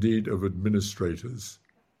and indeed of administrators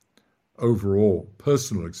overall,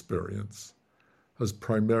 personal experience, has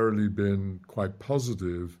primarily been quite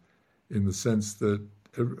positive in the sense that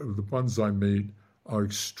the ones I meet are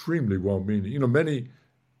extremely well-meaning. Many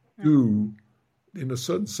Mm, do, in a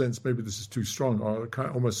certain sense, maybe this is too strong, are kind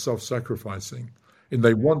of almost self-sacrificing. And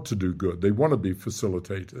they mm, want to do good. They want to be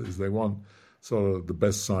facilitators. They want sort of the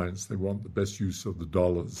best science. They want the best use of the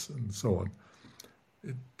dollars and so on.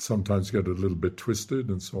 It sometimes get a little bit twisted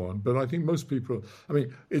and so on. But I think most people, I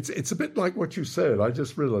mean, it's a bit like what you said. I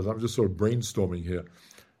just realized I'm just sort of brainstorming here.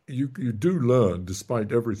 You do learn,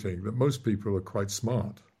 despite everything, that most people are quite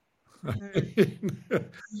smart. mm,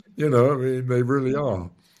 I mean, they really are.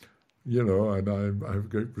 And I have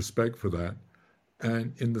great respect for that.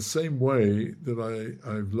 And in the same way that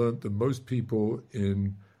I've learned that most people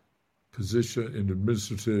in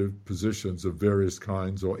administrative positions of various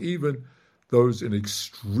kinds, or even those in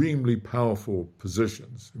extremely powerful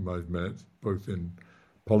positions whom I've met, both in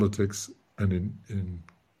politics and in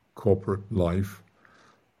corporate life,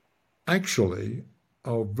 actually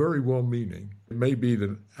are very well-meaning. It may be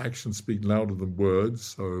that actions speak louder than words,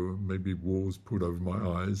 so maybe walls put over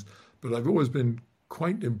my eyes, but I've always been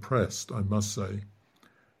quite impressed, I must say,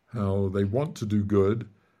 how they want to do good,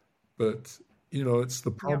 but, it's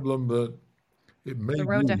the yeah. problem that it The may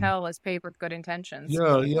road to be. hell is paved with good intentions.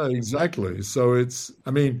 Yeah, yeah, exactly. So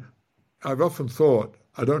I mean, I've often thought,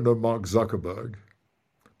 I don't know Mark Zuckerberg,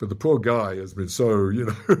 but the poor guy has been so,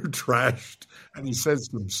 trashed, and he says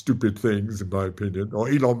some stupid things, in my opinion, or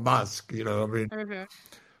Elon Musk, I mean, Hmm.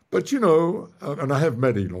 but, and I have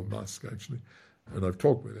met Elon Musk, actually, and I've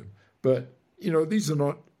talked with him, but, these are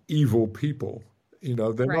not evil people. They're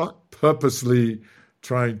Right, not purposely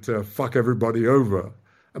trying to fuck everybody over.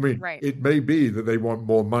 I mean, right. it may be that they want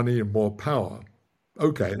more money and more power.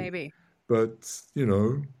 Okay, Maybe. but,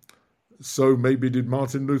 so maybe did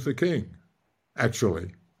Martin Luther King,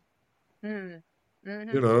 actually, Mm, you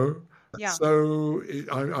hmm. know. Yeah, So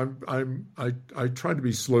I try to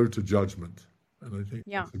be slow to judgment, and I think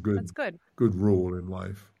yeah. that's a That's good. good rule in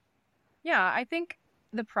life. Yeah, I think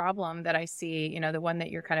the problem that I see, the one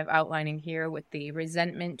that you're kind of outlining here with the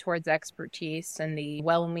resentment towards expertise and the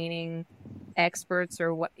well-meaning experts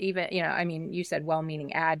or what even, I mean, you said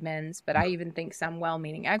well-meaning admins, but I even think some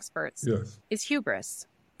well-meaning experts Yes, is hubris.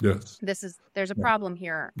 yes, There's a yeah. problem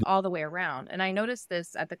here all the way around. And I noticed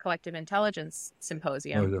this at the Collective Intelligence Oh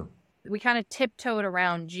Symposium. yeah, We kind of tiptoed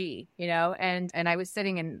around G, and I was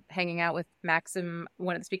sitting and hanging out with Maxim,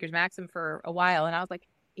 one of the speakers, Maxim, for a while, and I was like,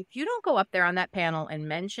 if you don't go up there on that panel and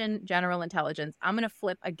mention general intelligence, I'm going to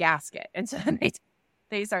flip a gasket. And so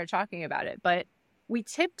they started talking about it. But we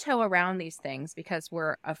tiptoe around these things because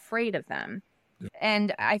we're afraid of them. yeah,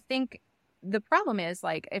 And I think the problem is,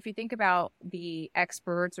 like, if you think about the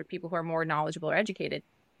experts or people who are more knowledgeable or educated,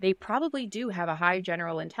 they probably do have a high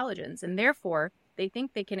general intelligence, and therefore they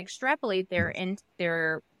think they can extrapolate yes,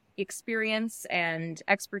 their experience and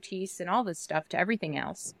expertise and all this stuff to everything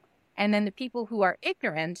else. And then the people who are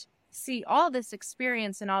ignorant see all this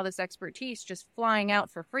experience and all this expertise just flying out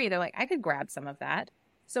for free. They're like, I could grab some of that.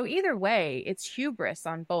 So either way, it's hubris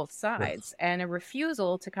on both yes, sides and a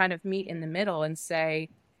refusal to kind of meet in the middle and say,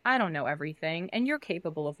 I don't know everything, and you're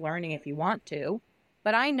capable of learning if you want to,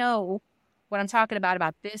 but I know what I'm talking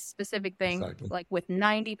about this specific thing, exactly. like with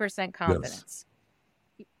 90% Yes. confidence.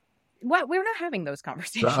 What we're not having those I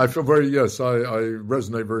conversations. feel yes, I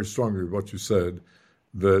resonate very strongly with what you said.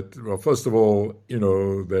 That, well, first of all,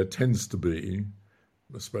 there tends to be,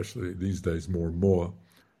 especially these days more and more,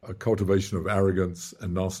 a cultivation of arrogance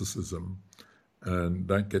and narcissism. And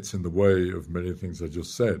that gets in the way of many things I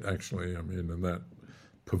just said, actually. I mean, and that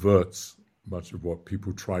perverts much of what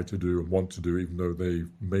people try to do and want to do, even though they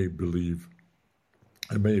may believe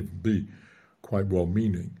and may be quite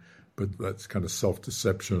well-meaning. But that's kind of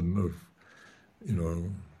self-deception of,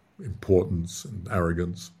 importance and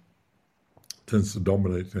arrogance tends to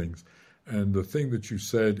dominate things. And the thing that you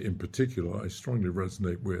said in particular, I strongly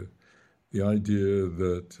resonate with, the idea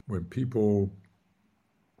that when people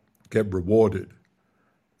get rewarded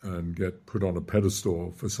and get put on a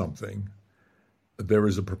pedestal for something, there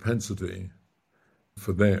is a propensity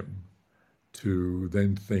for them to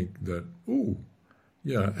then think that, oh,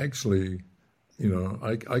 yeah, actually,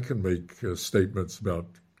 I can make statements about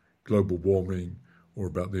global warming or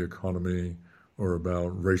about the economy or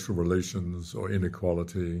about racial relations or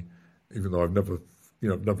inequality, even though I've never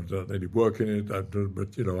done any work in it,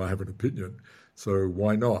 but I have an opinion. So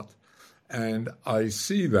why not? And I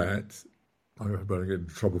see that, I hope I don't get in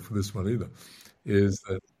trouble for this one either, is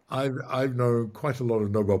that I've known quite a lot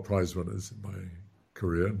of Nobel Prize winners in my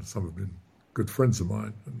career, and some have been good friends of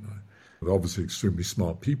mine, and they're obviously extremely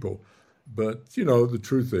smart people. But, the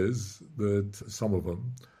truth is that some of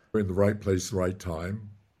them are in the right place, the right time,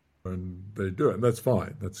 and they do it. And that's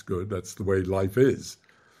fine. That's good. That's the way life is.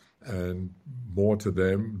 And more to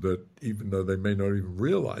them that even though they may not even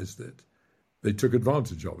realized it, they took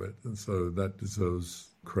advantage of it. And so that deserves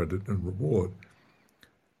credit and reward.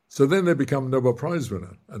 So then they become Nobel Prize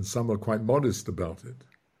winner, and some are quite modest about it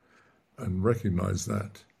and recognize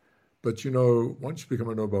that. But, once you become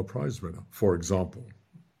a Nobel Prize winner, for example,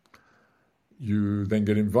 you then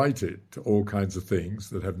get invited to all kinds of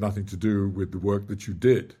things that have nothing to do with the work that you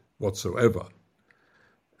did whatsoever.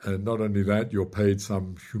 And not only that, you're paid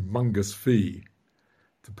some humongous fee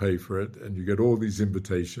to pay for it, and you get all these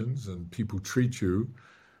invitations, and people treat you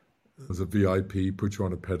as a VIP, put you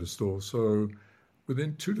on a pedestal. So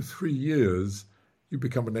within 2 to 3 years, you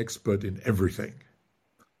become an expert in everything.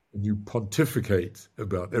 And you pontificate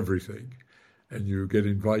about everything. And you get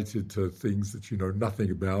invited to things that you know nothing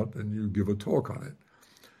about, and you give a talk on it.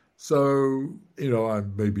 So, I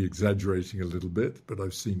may be exaggerating a little bit, but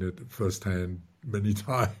I've seen it firsthand many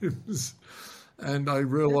times. And I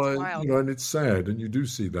realize, and it's sad, and you do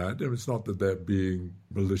see that. And it's not that they're being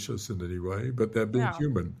malicious in any way, but they're being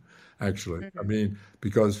human, actually. Mm-hmm. I mean,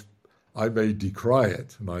 because I may decry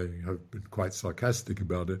it, and I have been quite sarcastic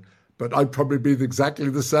about it, but I'd probably be exactly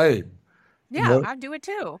the same. Yeah, I do it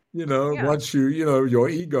too. Once your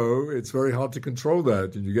ego, it's very hard to control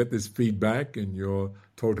that. And you get this feedback and you're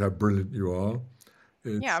told how brilliant you are.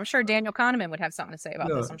 I'm sure Daniel Kahneman would have something to say about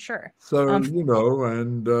this, I'm sure. So, it's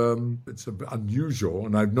unusual.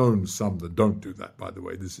 And I've known some that don't do that, by the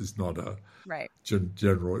way. This is not a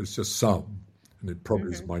general, it's just some. And it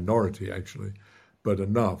probably is a minority, actually, but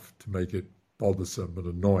enough to make it bothersome and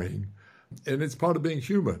annoying. And it's part of being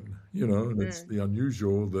human, and it's the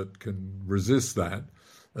unusual that can resist that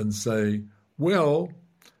and say, well,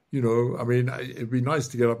 it'd be nice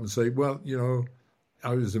to get up and say, well,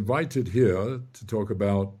 I was invited here to talk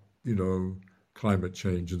about, climate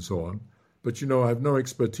change and so on, but, I have no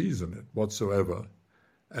expertise in it whatsoever.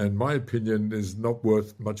 And my opinion is not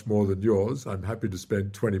worth much more than yours. I'm happy to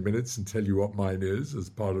spend 20 minutes and tell you what mine is as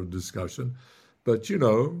part of the discussion. But,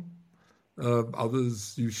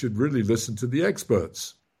 others, you should really listen to the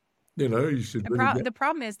experts. You should. The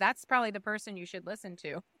problem is that's probably the person you should listen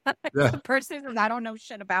to. The person says, I don't know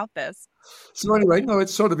shit about this. So anyway,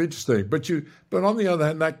 it's sort of interesting. But on the other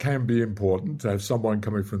hand, that can be important to have someone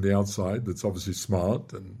coming from the outside that's obviously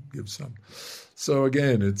smart and give some. So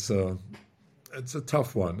again, it's a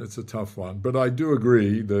tough one. It's a tough one. But I do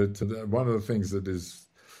agree that one of the things that has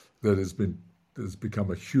become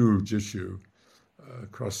a huge issue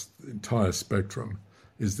across the entire spectrum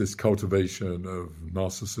is this cultivation of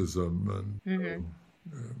narcissism and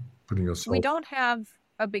putting yourself. We don't have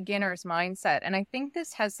a beginner's mindset. And I think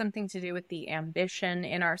this has something to do with the ambition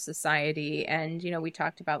in our society. And, we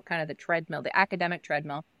talked about kind of the treadmill, the academic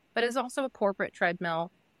treadmill, but it's also a corporate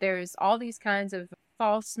treadmill. There's all these kinds of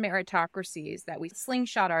false meritocracies that we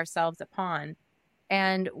slingshot ourselves upon.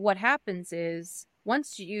 And what happens is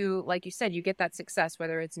once you, like you said, you get that success,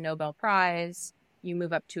 whether it's Nobel Prize, you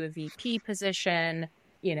move up to a VP position,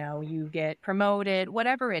 you get promoted,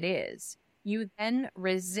 whatever it is, you then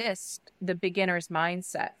resist the beginner's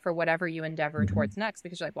mindset for whatever you endeavor towards next,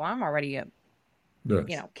 because you're like, well, I'm already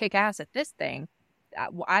kick ass at this thing.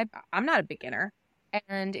 I'm not a beginner.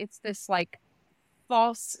 And it's this like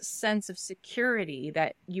false sense of security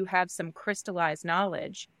that you have some crystallized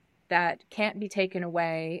knowledge that can't be taken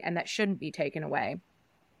away and that shouldn't be taken away.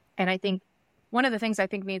 And I think one of the things I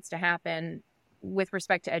think needs to happen with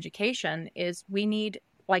respect to education is we need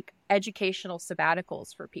like educational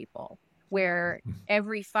sabbaticals for people. where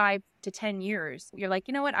every 5 to 10 years, you're like,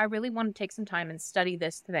 you know what, I really want to take some time and study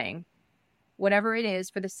this thing, whatever it is,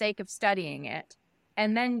 for the sake of studying it.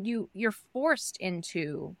 And then you're forced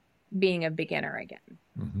into being a beginner again.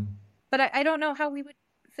 Mm-hmm. But I don't know how we would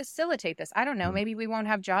facilitate this. I don't know. Maybe we won't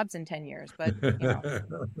have jobs in 10 years, but,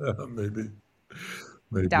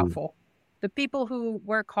 Maybe. doubtful. The people who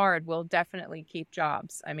work hard will definitely keep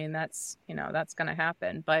jobs. I mean, that's going to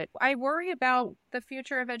happen. But I worry about the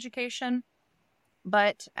future of education.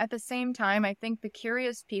 But at the same time, I think the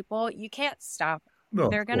curious people, you can't stop. No,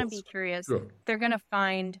 they're going to be curious. Sure. They're going to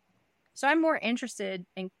find. So I'm more interested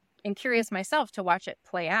in curious myself to watch it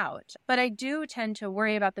play out. But I do tend to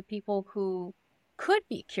worry about the people who could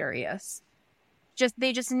be curious. You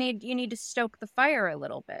need to stoke the fire a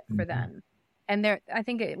little bit for them. And I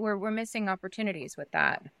think we're missing opportunities with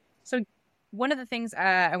that. So one of the things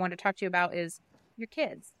I want to talk to you about is your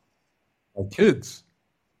kids. Our kids?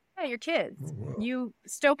 Yeah, your kids. Oh, wow. You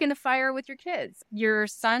stoking the fire with your kids. Your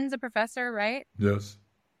son's a professor, right? Yes.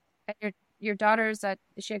 And your daughter's is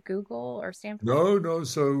she at Google or Stanford? No.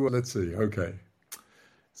 So let's see. Okay.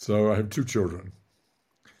 So I have 2 children.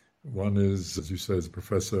 One is, as you say, is a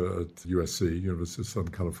professor at USC, University of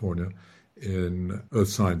Southern California, in earth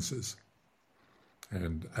sciences.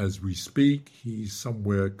 And as we speak, he's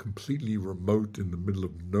somewhere completely remote in the middle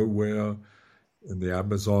of nowhere in the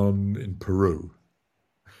Amazon in Peru.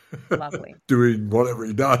 Lovely. Doing whatever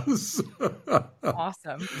he does.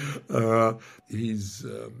 Awesome. He's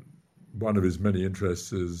one of his many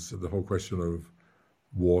interests is the whole question of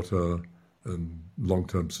water and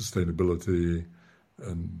long-term sustainability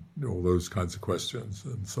and all those kinds of questions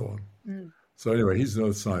and so on. Mm. So anyway, he's an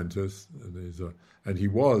earth scientist, and he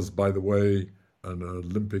was, by the way, an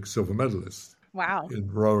Olympic silver medalist. Wow.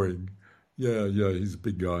 In rowing. Yeah, he's a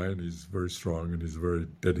big guy and he's very strong and he's very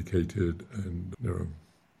dedicated and,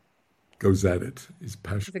 goes at it. He's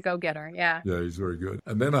passionate. He's a go-getter, yeah. Yeah, he's very good.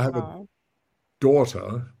 And then I have a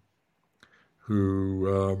daughter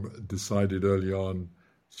who decided early on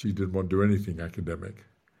she didn't want to do anything academic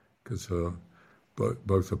because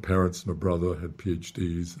both her parents and her brother had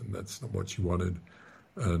PhDs and that's not what she wanted.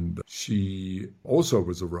 And she also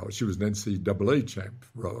was a rower. She was an NCAA champ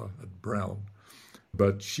rower at Brown.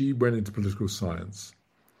 But she went into political science.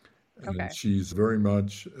 And she's very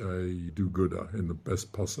much a do-gooder in the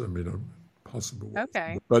best possible way.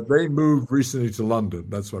 Okay. But they moved recently to London.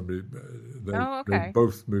 That's what they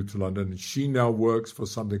both moved to London. And she now works for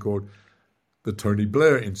something called the Tony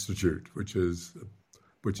Blair Institute, which is an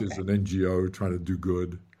NGO trying to do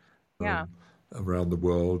good around the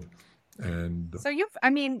world. And so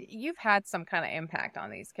you've had some kind of impact on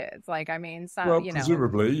these kids.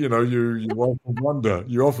 Presumably, you often wonder.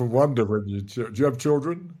 You often wonder when do you have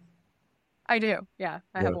children? I do. Yeah,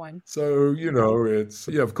 I have one. So, it's,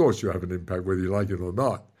 of course you have an impact whether you like it or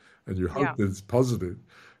not. And you hope that it's positive.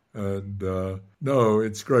 And no,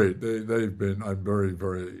 it's great. I'm very,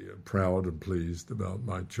 very proud and pleased about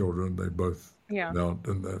my children. They both turned out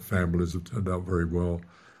and their families have turned out very well.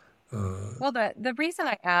 Well, the reason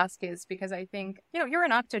I ask is because I think, you're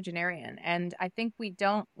an octogenarian and I think you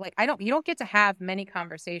don't get to have many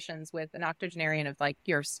conversations with an octogenarian of like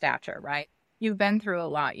your stature, right? You've been through a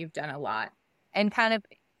lot, you've done a lot. And kind of,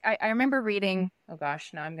 I remember reading, oh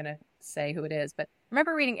gosh, now I'm going to say who it is, but I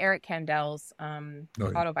remember reading Eric Kandel's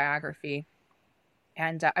autobiography.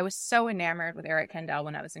 And I was so enamored with Eric Kandel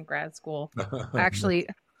when I was in grad school. Actually,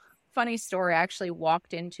 funny story, I actually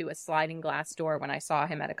walked into a sliding glass door when I saw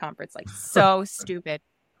him at a conference, like so stupid.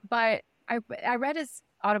 But I read his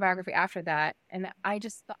autobiography after that, and I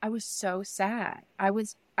was so sad. I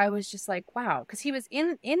was just like, wow, because he was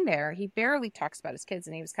in there. He barely talks about his kids,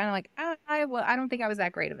 and he was kind of like, I don't think I was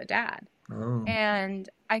that great of a dad. Oh. And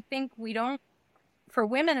I think we don't, for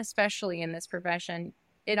women especially in this profession,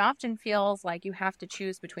 it often feels like you have to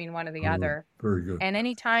choose between one or the other. Very good. And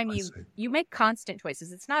anytime you make constant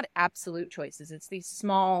choices, it's not absolute choices. It's these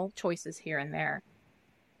small choices here and there.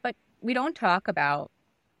 But we don't talk about,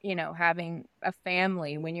 having a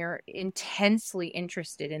family when you're intensely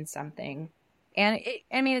interested in something. And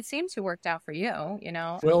it seems to have worked out for you,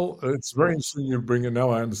 Well, it's very interesting you bring it. Now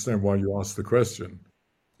I understand why you asked the question.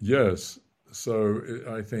 Yes. So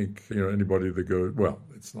I think, anybody that goes, well,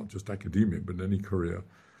 it's not just academia, but any career,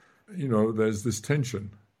 there's this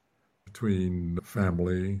tension between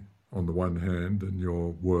family on the one hand and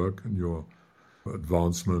your work and your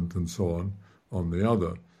advancement and so on the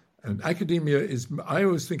other. And I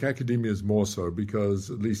always think academia is more so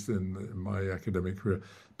because, at least in my academic career,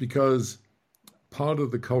 because part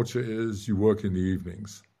of the culture is you work in the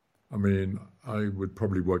evenings. I mean, I would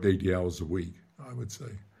probably work 80 hours a week, I would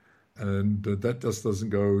say. And that just doesn't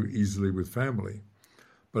go easily with family.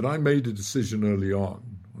 But I made a decision early on,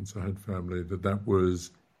 once I had family, that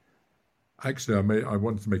was actually I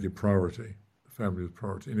wanted to make it priority. The family was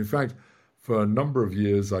priority. And in fact, for a number of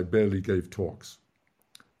years, I barely gave talks.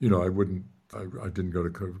 I didn't go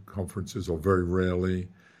to conferences, or very rarely,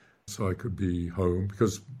 so I could be home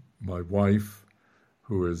because my wife,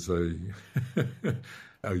 who is a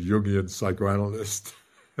a Jungian psychoanalyst,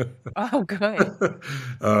 Oh, good.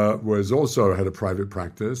 was also had a private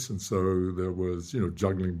practice, and so there was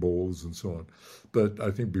juggling balls and so on. But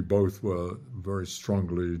I think we both were very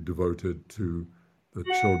strongly devoted to the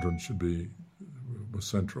children were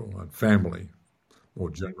central, and family more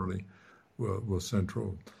generally were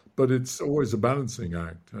central. But it's always a balancing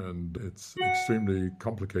act, and it's extremely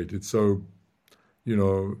complicated. So,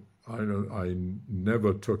 I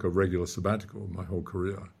never took a regular sabbatical my whole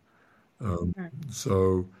career.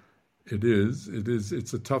 So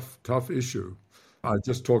it's a tough issue. I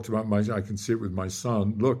just talked about I can see it with my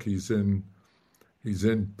son. Look, he's in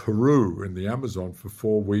Peru in the Amazon for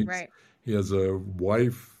 4 weeks. Right. He has a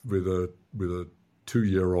wife with a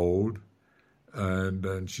 2-year-old,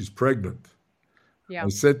 and she's pregnant. Yeah. I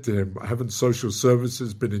said to him, haven't social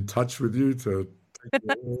services been in touch with you to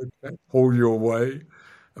haul you away,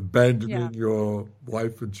 abandoning your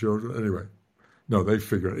wife and children? Anyway, no, they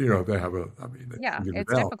figure it, they have they figured It's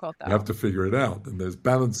it out. difficult though. You have to figure it out. And there's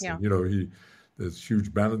balancing, Yeah. There's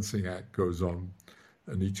huge balancing act goes on.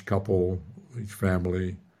 And each couple, each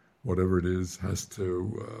family, whatever it is, has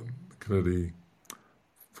to clearly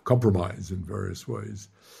compromise in various ways.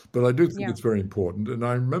 But I do think it's very important. And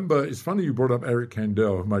I remember, it's funny you brought up Eric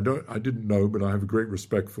Kandel, whom I didn't know, but I have a great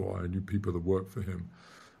respect for. I knew people that worked with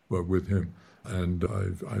him. And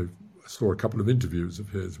I saw a couple of interviews of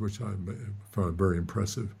his, which I found very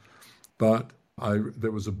impressive. But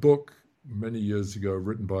there was a book many years ago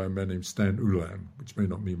written by a man named Stan Ulam, which may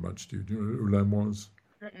not mean much to you. Do you know who Ulam was?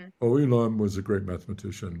 Mm-mm. Oh, Ulam was a great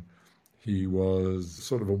mathematician. He was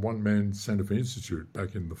sort of a one-man Santa Fe Institute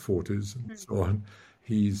back in the 40s and so on.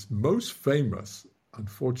 He's most famous,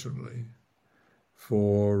 unfortunately,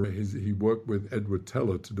 for he worked with Edward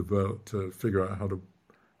Teller to figure out how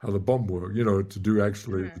the bomb worked, to do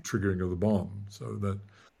actually the triggering of the bomb. So that,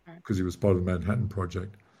 because he was part of the Manhattan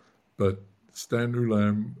Project. But Stan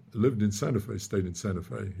Ulam lived in Santa Fe, stayed in Santa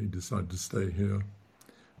Fe. He decided to stay here.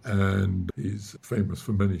 And he's famous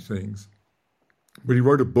for many things. But he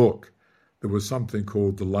wrote a book. There was something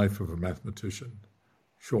called The Life of a Mathematician,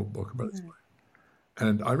 short book about his life.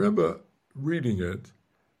 And I remember reading it,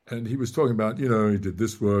 and he was talking about, he did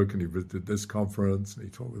this work, and he visited this conference, and he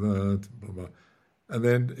talked with that, and blah, blah. And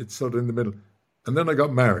then it's sort of in the middle. And then I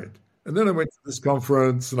got married. And then I went to this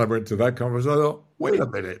conference, and I went to that conference. And I thought, wait a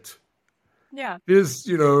minute. Yeah. Here's,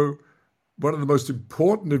 one of the most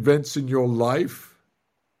important events in your life.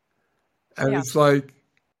 And it's like,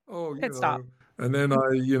 Stop. And then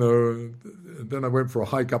then I went for a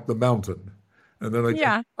hike up the mountain. And then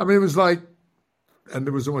it was like, and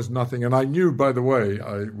there was almost nothing. And I knew, by the way,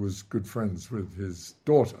 I was good friends with his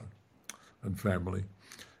daughter and family.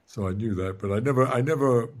 So I knew that, but I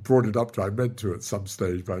never brought it up to. I meant to at some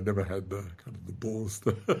stage, but I never had the kind of the balls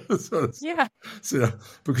to.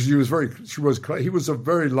 Because he was a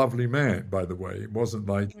very lovely man, by the way. It wasn't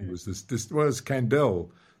like he was this as Kandel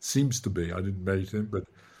seems to be. I didn't meet him, but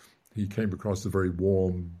he came across a very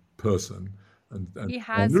warm person. And he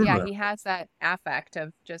has that affect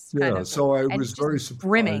of just kind of. So I was very surprised.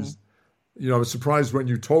 Brimming. I was surprised when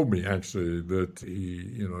you told me actually that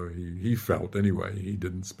he felt anyway he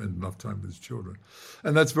didn't spend enough time with his children,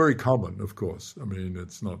 and that's very common, of course. I mean,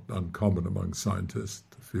 it's not uncommon among scientists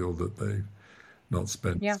to feel that they've not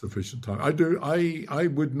spent sufficient time. I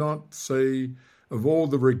would not say, of all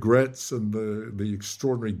the regrets and the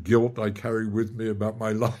extraordinary guilt I carry with me about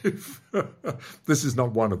my life, this is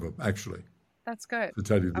not one of them, actually. That's good. To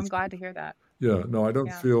tell you, I'm glad to hear that. Yeah, no, I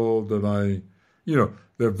don't feel that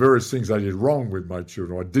there are various things I did wrong with my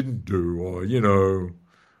children, or I didn't do, or,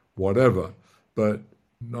 whatever, but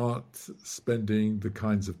not spending the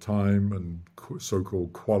kinds of time and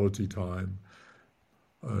so-called quality time.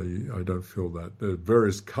 I don't feel that. There are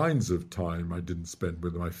various kinds of time I didn't spend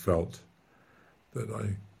with them. I felt that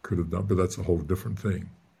I could have done, but that's a whole different thing.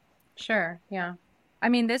 Sure, yeah. I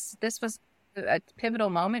mean, this was a pivotal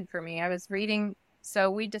moment for me. I was reading,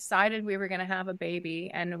 so we decided we were going to have a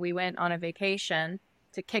baby, and we went on a vacation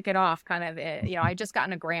to kick it off, kind of, I just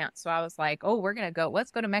gotten a grant. So I was like, oh,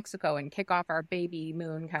 let's go to Mexico and kick off our baby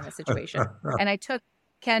moon kind of situation. And I took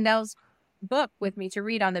Kandel's book with me to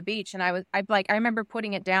read on the beach. And I remember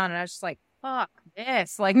putting it down, and I was just like, fuck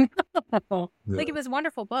this. Like, no. Like, it was a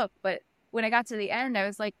wonderful book, but when I got to the end, I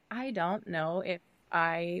was like, I don't know if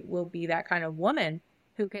I will be that kind of woman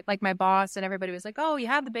who could, like my boss and everybody was like, oh, you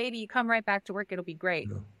have the baby, you come right back to work, it'll be great.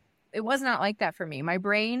 Yeah. It was not like that for me. My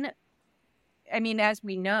brain, I mean, as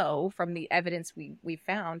we know from the evidence we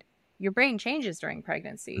found, your brain changes during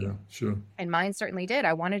pregnancy. Yeah, sure. And mine certainly did.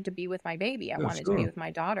 I wanted to be with my baby. I wanted to be with my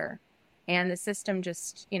daughter. And the system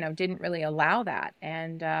just, didn't really allow that.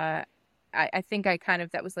 And I think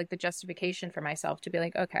that was like the justification for myself to be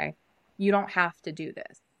like, okay, you don't have to do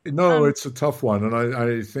this. No, it's a tough one. And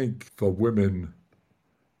I think for women,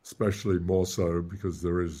 especially more so, because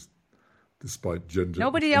there is, despite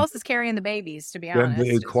nobody else is carrying the babies, to be honest.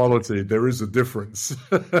 Gender equality, there is a difference.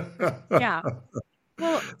 Yeah.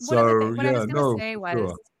 Well, what I was going to say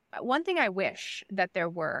was, one thing I wish that there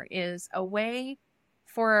is a way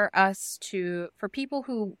for people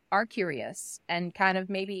who are curious and kind of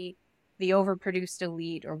maybe the overproduced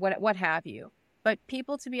elite or what have you, but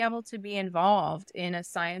people to be able to be involved in a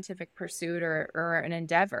scientific pursuit or an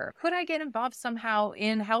endeavor. Could I get involved somehow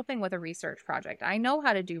in helping with a research project? I know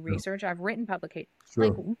how to do research. I've written publications. Sure.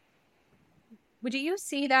 Like, would you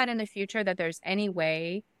see that in the future, that there's any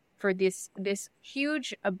way for this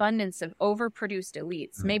huge abundance of overproduced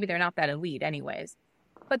elites? Maybe they're not that elite anyways,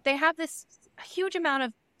 but they have this huge amount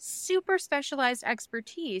of super specialized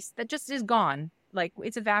expertise that just is gone. Like,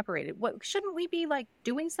 it's evaporated. Shouldn't we be like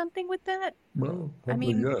doing something with that? Well,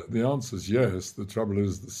 probably, yeah. The answer is yes. The trouble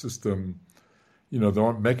is the system, there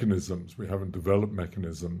aren't mechanisms. We haven't developed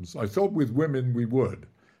mechanisms. I thought with women we would.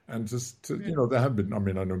 And there have been,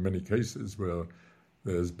 I know many cases where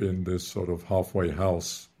there's been this sort of halfway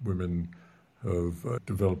house, women of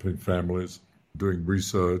developing families, doing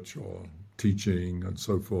research or teaching and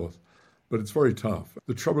so forth. But it's very tough.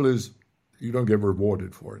 The trouble is you don't get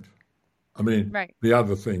rewarded for it. Right. The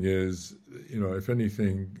other thing is, if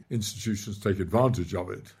anything, institutions take advantage of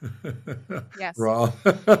it. Yes.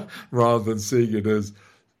 rather than seeing it as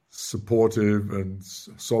supportive and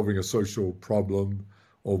solving a social problem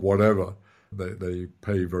or whatever. They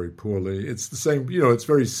pay very poorly. It's the same, it's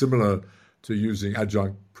very similar to using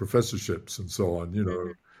adjunct professorships and so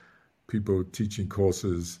on, people teaching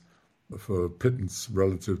courses for pittance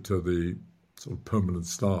relative to the sort of permanent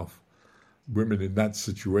staff. Women in that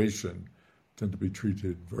situation tend to be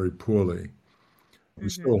treated very poorly. We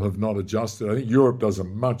still have not adjusted. I think Europe does a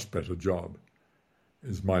much better job,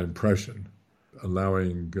 is my impression,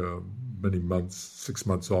 allowing many months, 6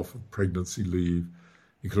 months off of pregnancy leave,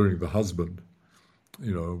 including the husband,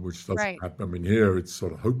 which doesn't happen. Here it's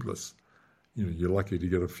sort of hopeless. You're lucky to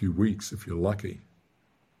get a few weeks if you're lucky.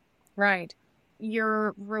 Right.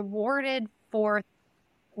 You're rewarded for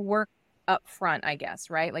work up front, I guess,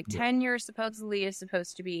 right? Like tenure supposedly is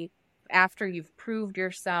supposed to be after you've proved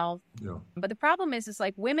yourself. Yeah. But the problem is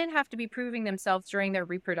like women have to be proving themselves during their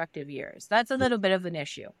reproductive years. That's a little bit of an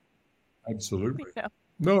issue. Absolutely.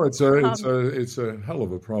 No, it's a hell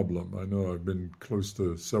of a problem. I know I've been close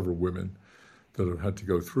to several women that have had to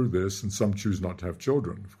go through this, and some choose not to have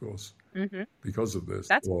children, of course, because of this.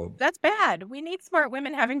 That's bad. We need smart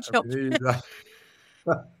women having children.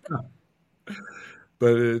 But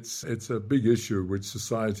it's a big issue which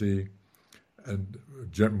society and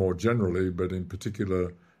more generally, but in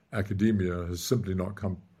particular academia, has simply not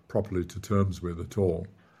come properly to terms with at all.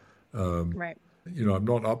 Right. I'm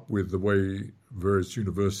not up with the way various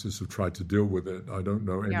universities have tried to deal with it. I don't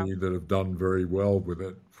know any that have done very well with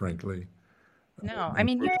it, frankly. No, I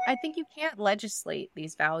think you can't legislate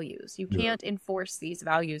these values. You can't enforce these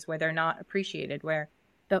values where they're not appreciated, where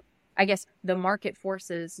the market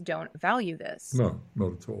forces don't value this. No,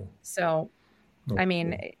 not at all. So,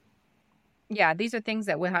 these are things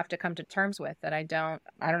that we'll have to come to terms with that I don't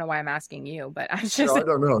know why I'm asking you, but I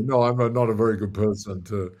don't know. No, I'm not a very good person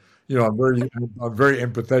to, I'm very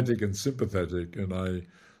empathetic and sympathetic. And I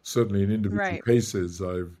certainly in individual cases,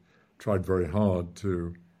 I've tried very hard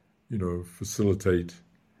to, facilitate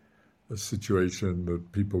a situation that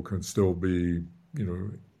people can still be,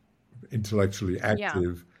 intellectually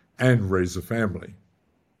active and raise a family.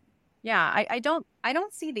 Yeah, I don't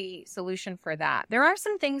see the solution for that. There are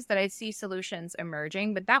some things that I see solutions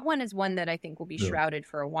emerging, but that one is one that I think will be shrouded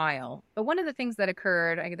for a while. But one of the things that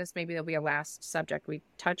occurred, I guess maybe there'll be a last subject we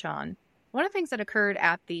touch on. One of the things that occurred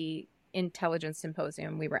at the intelligence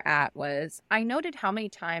symposium we were at was I noted how many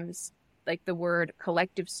times like the word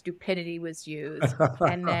collective stupidity was used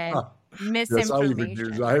and then misinformation.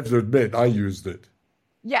 Yes, I have to admit, I used it.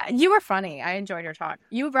 Yeah, you were funny. I enjoyed your talk.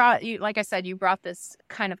 Like I said, you brought this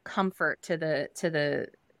kind of comfort to the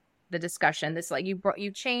discussion. This like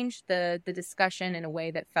you changed the discussion in a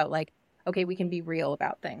way that felt like, okay, we can be real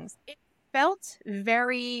about things. It felt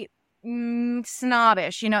very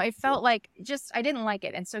snobbish. It felt like I didn't like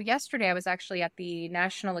it. And so yesterday I was actually at the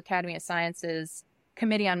National Academy of Sciences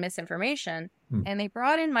Committee on Misinformation, and they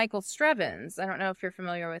brought in Michael Strevens. I don't know if you're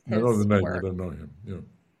familiar with I know the his name. I work. don't know him. Yeah.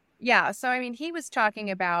 Yeah. So, he was talking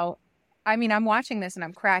about, I'm watching this and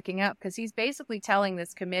I'm cracking up because he's basically telling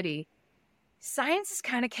this committee, science is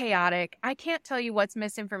kind of chaotic. I can't tell you what's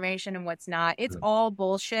misinformation and what's not. It's all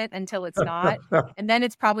bullshit until it's not. And then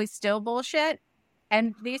it's probably still bullshit.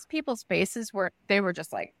 And these people's faces they were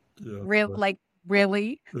just like,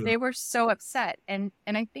 really? Yeah. They were so upset. And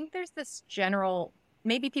I think there's this general,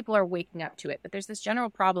 maybe people are waking up to it, but there's this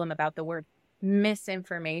general problem about the word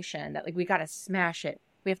misinformation that, like, we got to smash it.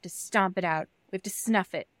 We have to stomp it out. We have to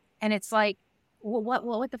snuff it. And it's like, well,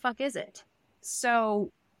 what the fuck is it?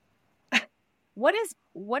 So what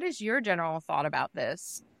is your general thought about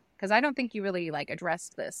this? Because I don't think you really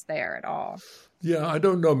addressed this there at all. Yeah, I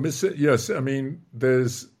don't know. Yes, I mean,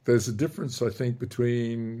 there's a difference, I think,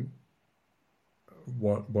 between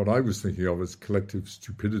what I was thinking of as collective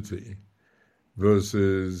stupidity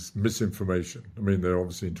versus misinformation. I mean, they're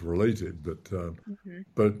obviously interrelated,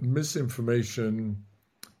 but misinformation,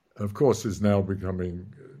 of course, is now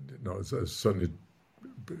becoming, it's certainly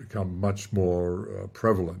become much more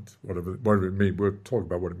prevalent, whatever it means. We'll talk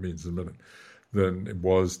about what it means in a minute, than it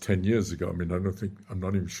was 10 years ago. I mean, I'm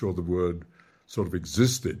not even sure the word sort of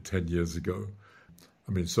existed 10 years ago.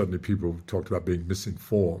 I mean, certainly people talked about being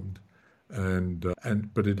misinformed,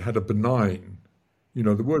 but it had a benign,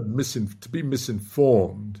 the word to be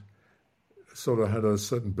misinformed sort of had a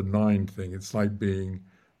certain benign thing. It's like being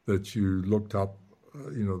that you looked up,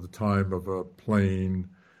 the time of a plane,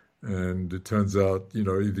 and it turns out,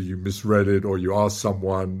 either you misread it or you asked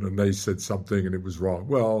someone and they said something and it was wrong.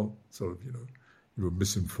 Well, sort of, you were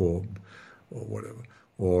misinformed or whatever.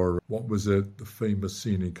 Or what was it, the famous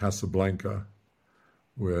scene in Casablanca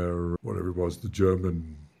where whatever it was, the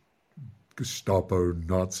German Gestapo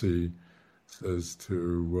Nazi says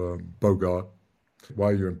to Bogart, "Why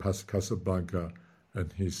are you in Casablanca?"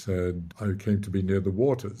 And he said, "I came to be near the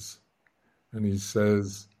waters." And he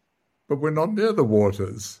says, "But we're not near the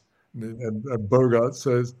waters." And Bogart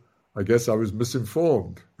says, "I guess I was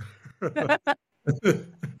misinformed."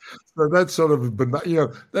 So that's sort of,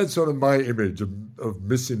 that's sort of my image of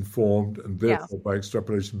misinformed, and therefore by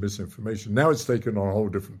extrapolation misinformation. Now it's taken on a whole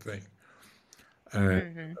different thing,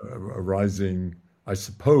 and arising, I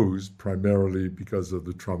suppose, primarily because of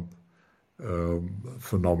the Trump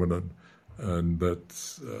phenomenon, and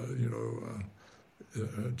that's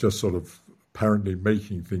just sort of apparently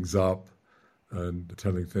making things up and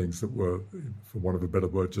telling things that were, for want of a better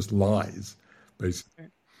word, just lies, basically,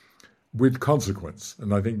 with consequence.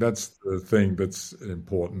 And I think that's the thing that's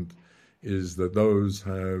important, is that those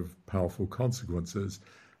have powerful consequences.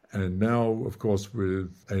 And now, of course,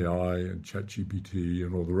 with AI and ChatGPT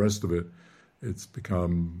and all the rest of it, it's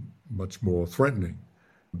become much more threatening,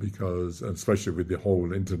 because, especially with the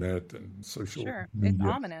whole internet and social media, it's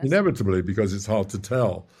ominous. Inevitably, because it's hard to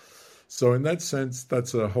tell. So in that sense,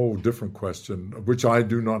 that's a whole different question, of which I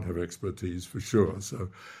do not have expertise for sure. So,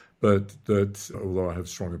 but that, although I have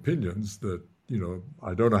strong opinions, that,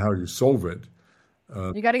 I don't know how you solve it.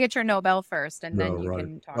 You got to get your Nobel first, and then you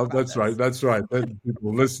can talk about that's this. That's right. Then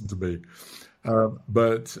people will listen to me.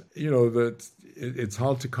 But, that it's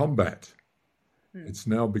hard to combat. It's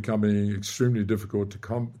now becoming extremely difficult to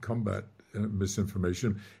combat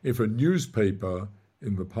misinformation. If a newspaper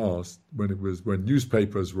in the past, when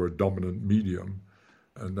newspapers were a dominant medium,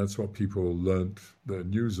 and that's what people learnt their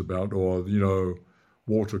news about, or,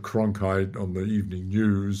 Walter Cronkite on the evening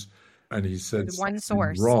news, and he said one something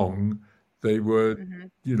source wrong, they would,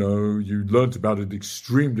 you learnt about it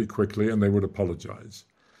extremely quickly and they would apologize.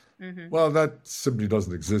 Well, that simply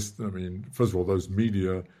doesn't exist. I mean, first of all, those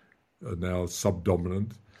media are now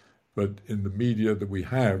subdominant, but in the media that we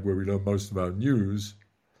have, where we learn most of our news,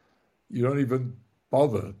 you don't even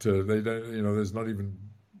bother to, they don't, there's not even,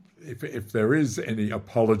 if there is any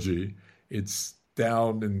apology, it's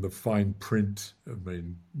down in the fine print. I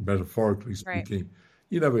mean, metaphorically speaking, right.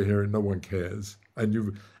 You never hear it, no one cares. And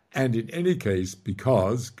in any case,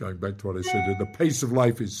 because, going back to what I said, the pace of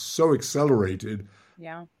life is so accelerated,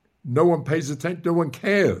 no one pays attention, no one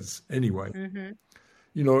cares anyway.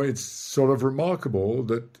 It's sort of remarkable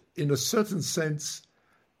that, in a certain sense,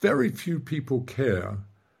 very few people care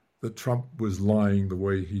that Trump was lying the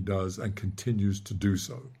way he does and continues to do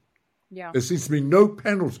so. Yeah. There seems to be no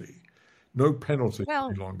penalty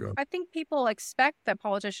any longer. I think people expect that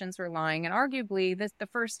politicians were lying, and arguably the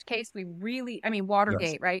first case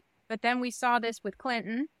Watergate, right? But then we saw this with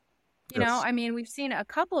Clinton. We've seen a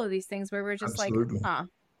couple of these things where we're just Absolutely.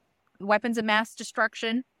 Weapons of mass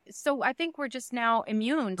destruction. So I think we're just now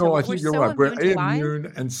immune to No, I we're think you're so right. We're immune to lies. immune.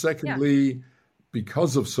 And Yeah. secondly,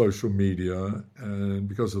 because of social media and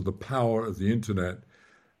because of the power of the internet,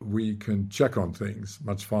 we can check on things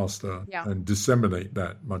much faster Yeah. and disseminate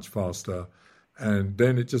that much faster. And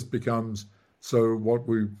then it just becomes, so what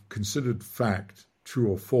we considered fact, true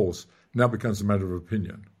or false, now becomes a matter of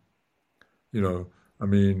opinion. I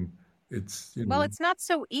mean, it's, Well, it's not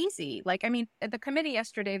so easy. Like, I mean, at the committee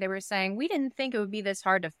yesterday, they were saying, we didn't think it would be this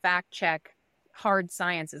hard to fact check hard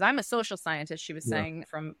sciences. I'm a social scientist, she was yeah, saying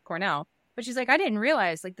from Cornell. But she's like, I didn't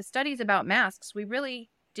realize, like, the studies about masks, we really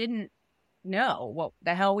didn't know what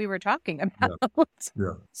the hell we were talking yeah, about.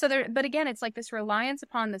 yeah, So there, but again, it's like this reliance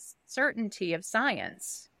upon the certainty of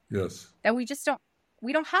science yes. that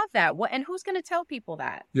we don't have that. What, and who's going to tell people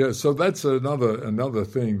that? Yeah, so that's another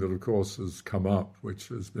thing that, of course, has come up, which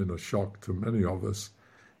has been a shock to many of us,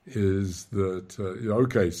 is that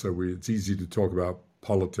okay, so it's easy to talk about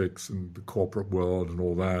politics and the corporate world and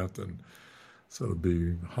all that, and sort of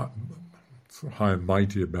be high and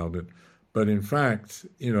mighty about it, but in fact,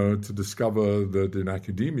 to discover that in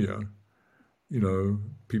academia,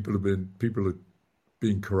 people are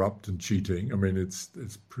being corrupt and cheating. I mean, it's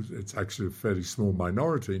actually a fairly small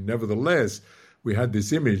minority. Nevertheless, we had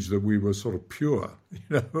this image that we were sort of pure,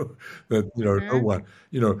 that no one,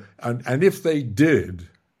 and if they did,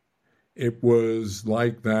 it was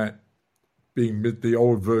like that being the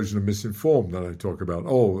old version of misinformed that I talk about.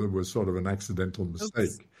 Oh, it was sort of an accidental mistake.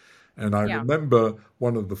 Oops. And I Yeah. remember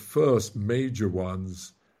one of the first major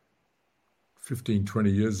ones 15, 20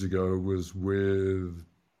 years ago was with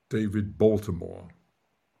David Baltimore.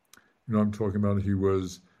 I'm talking about? He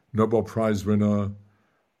was Nobel Prize winner,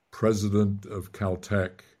 president of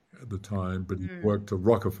Caltech at the time, but he worked at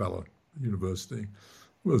Rockefeller University.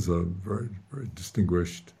 He was a very, very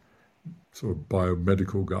distinguished sort of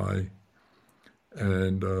biomedical guy.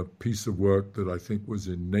 And a piece of work that I think was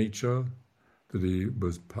in Nature, he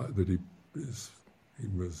was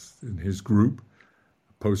in his group.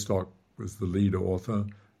 A postdoc was the lead author,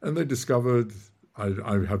 and they discovered,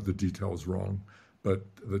 I have the details wrong, but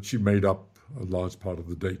that she made up a large part of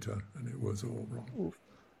the data, and it was all wrong. Oof.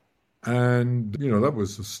 And, that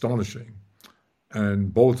was astonishing.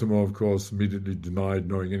 And Baltimore, of course, immediately denied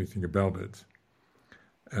knowing anything about it.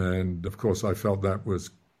 And, of course, I felt that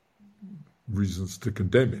was reasons to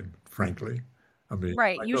condemn him, frankly. I mean,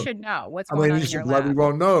 Right. You should know what's I going mean, on he in your should bloody lab.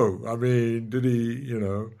 well know. I mean, did he,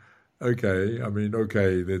 okay. I mean,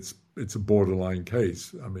 okay, it's a borderline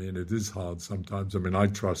case. I mean, it is hard sometimes. I mean, I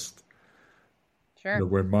trust, Sure.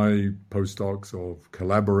 when my postdocs or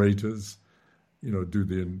collaborators,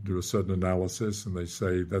 do a certain analysis and they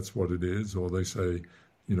say that's what it is, or they say,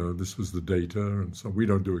 this was the data. And so we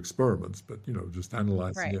don't do experiments, but, just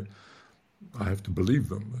analyzing Right. it, I have to believe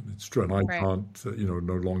them. And it's true. And I Right. can't,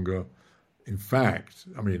 no longer, in fact,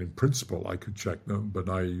 I mean, in principle, I could check them, but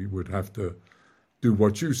I would have to do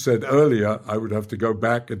what you said earlier. I would have to go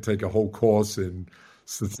back and take a whole course in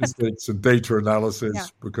statistics and data analysis Yeah.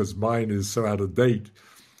 because mine is so out of date,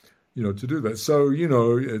 to do that. So,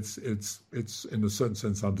 it's in a certain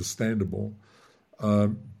sense understandable,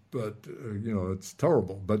 but, it's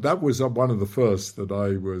terrible. But that was one of the first that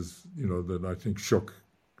I was, that I think shook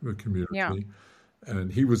the community. Yeah.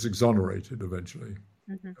 And he was exonerated eventually.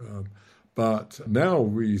 Mhm. But now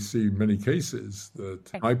we see many cases that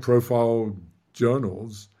high-profile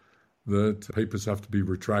journals that papers have to be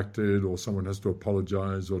retracted or someone has to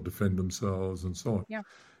apologize or defend themselves and so on. Yeah.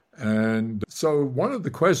 And so one of the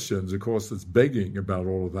questions, of course, that's begging about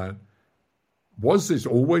all of that, was this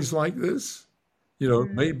always like this?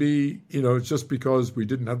 Maybe, it's just because we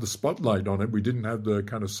didn't have the spotlight on it. We didn't have the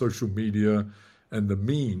kind of social media and the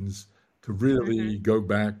means to really go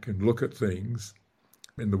back and look at things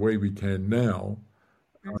in the way we can now,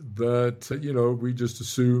 that, we just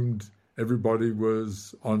assumed everybody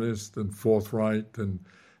was honest and forthright and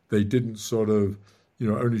they didn't sort of,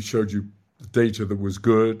 only showed you the data that was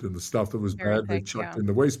good and the stuff that was bad they chucked in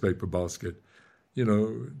the wastepaper basket.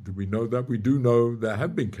 Do we know that? We do know there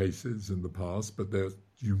have been cases in the past, but they're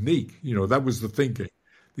unique. That was the thinking.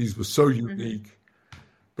 These were so unique,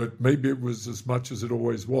 but maybe it was as much as it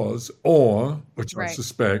always was, or, which I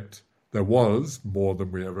suspect, there was more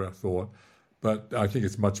than we ever thought, but I think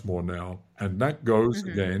it's much more now. And that goes,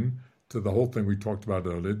 again, to the whole thing we talked about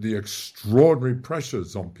earlier, the extraordinary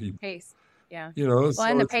pressures on people. Pace. Yeah. Well,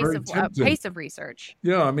 and the pace of research.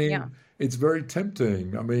 Yeah, I mean, it's very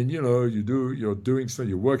tempting. I mean, you're doing something,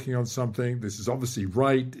 you're working on something. This is obviously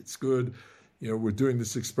right. It's good. We're doing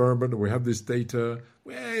this experiment and we have this data.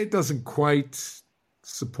 Well, it doesn't quite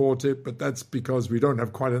support it, but that's because we don't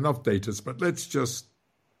have quite enough data. But let's just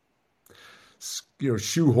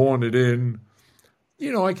shoehorn it in.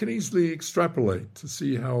 I can easily extrapolate to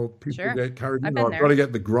see how people Sure. get carried. I've been I've there. got to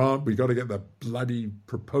get the grant. We got to get the bloody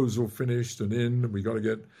proposal finished and in. And we got to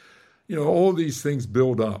get, all these things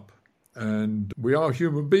build up. And we are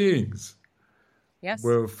human beings. Yes.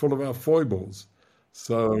 We're full of our foibles.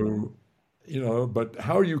 So, but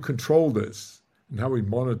how you control this and how we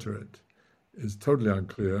monitor it is totally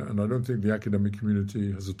unclear. And I don't think the academic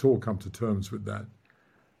community has at all come to terms with that.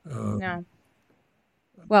 No.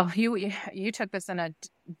 Well, you took this in a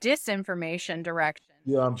disinformation direction.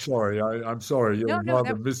 Yeah, I'm sorry. I'm sorry. You're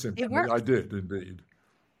rather misinformed. I did indeed.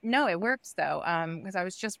 No, it works though, because I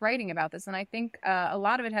was just writing about this, and I think a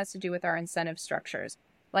lot of it has to do with our incentive structures.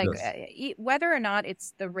 Like Yes. whether or not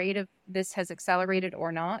it's the rate of this has accelerated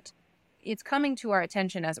or not, it's coming to our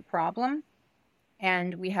attention as a problem,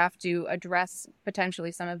 and we have to address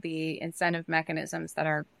potentially some of the incentive mechanisms that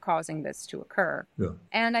are causing this to occur. Yeah.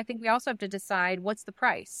 And I think we also have to decide what's the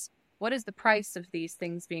price. What is the price of these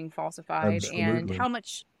things being falsified, and Absolutely. how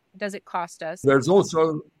much does it cost us?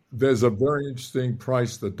 There's a very interesting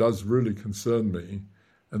price that does really concern me,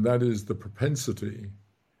 and that is the propensity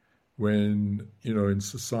when, in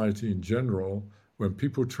society in general, when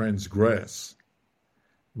people transgress,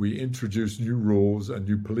 we introduce new rules and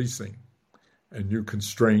new policing and new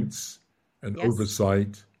constraints and Yes.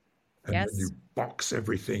 oversight, and Yes. then you box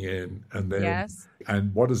everything in. And then, Yes.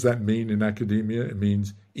 and what does that mean in academia? It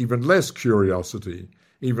means even less curiosity,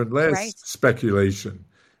 even less Right. speculation,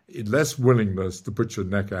 less willingness to put your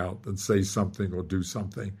neck out and say something or do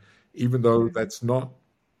something, even though that's not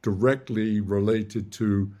directly related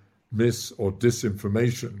to mis or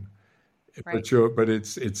disinformation. Right. But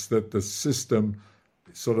it's that the system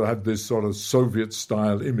sort of had this sort of Soviet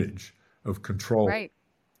style image of control. Right.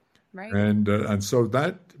 Right. And so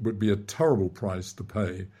that would be a terrible price to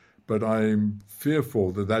pay. But I'm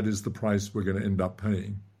fearful that that is the price we're going to end up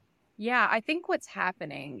paying. Yeah, I think what's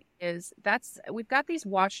happening is we've got these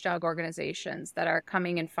watchdog organizations that are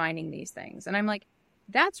coming and finding these things. And I'm like,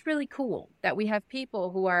 that's really cool that we have people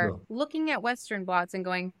who are looking at Western blots and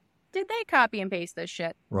going, did they copy and paste this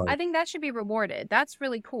shit? Right. I think that should be rewarded. That's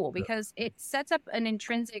really cool because it sets up an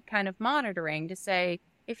intrinsic kind of monitoring to say,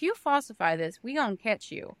 if you falsify this, we gonna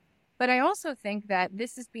catch you. But I also think that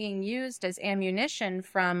this is being used as ammunition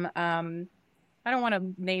from, I don't want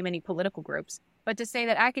to name any political groups, but to say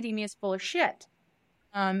that academia is full of shit.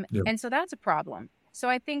 And so that's a problem. So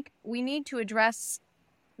I think we need to address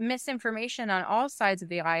misinformation on all sides of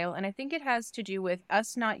the aisle. And I think it has to do with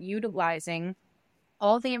us not utilizing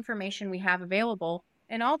all the information we have available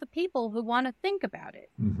and all the people who want to think about it.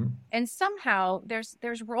 Mm-hmm. And somehow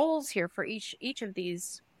there's roles here for each of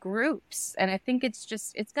these groups. And I think it's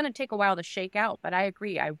going to take a while to shake out. But I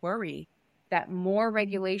agree. I worry that more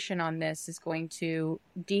regulation on this is going to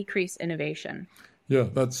decrease innovation. Yeah,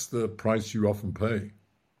 that's the price you often pay.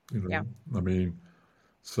 Yeah. I mean,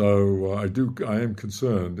 so I am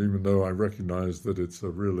concerned, even though I recognize that it's a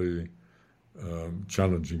really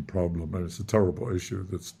challenging problem, and it's a terrible issue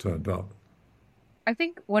that's turned up. I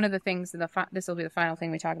think one of the things, this will be the final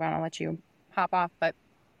thing we talk about, and I'll let you hop off, but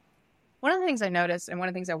one of the things I noticed, and one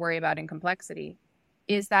of the things I worry about in complexity,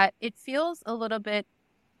 is that it feels a little bit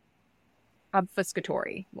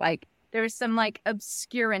obfuscatory. Like there's some like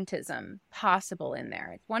obscurantism possible in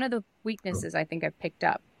there. It's one of the weaknesses I think I've picked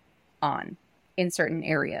up on in certain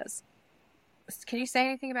areas. Can you say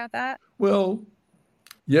anything about that? Well,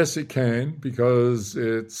 yes, it can, because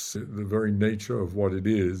it's the very nature of what it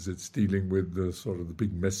is. It's dealing with the sort of the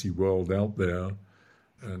big messy world out there,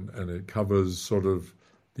 and it covers sort of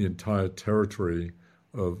the entire territory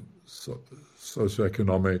of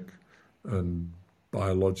socioeconomic and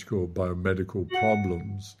biological, biomedical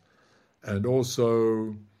problems. And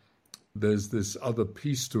also there's this other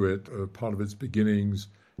piece to it, part of its beginnings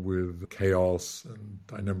with chaos and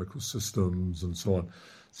dynamical systems and so on.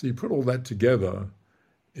 So you put all that together,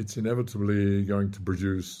 it's inevitably going to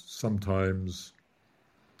produce sometimes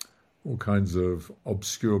all kinds of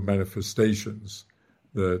obscure manifestations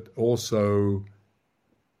that also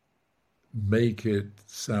make it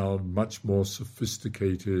sound much more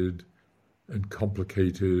sophisticated and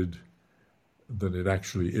complicated than it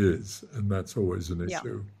actually is. And that's always an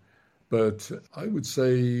issue. But I would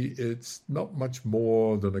say it's not much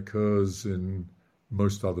more than occurs in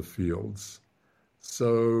most other fields.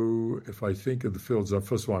 So if I think of the fields,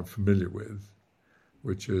 first of all, I'm familiar with,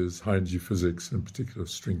 which is high energy physics, in particular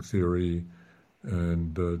string theory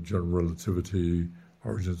and general relativity,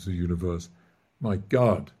 origins of the universe, my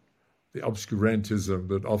God, the obscurantism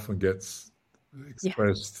that often gets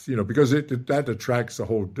expressed, because that attracts a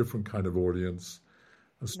whole different kind of audience,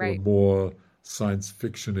 a sort of more science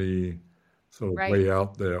fiction-y sort of Right. way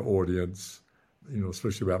out their audience,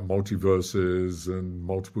 especially about multiverses and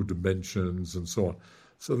multiple dimensions and so on.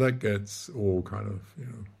 So that gets all kind of,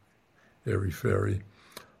 airy-fairy.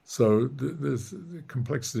 So the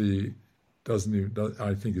complexity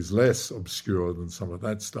I think, is less obscure than some of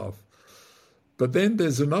that stuff. But then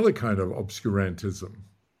there's another kind of obscurantism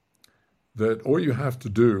that all you have to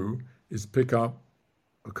do is pick up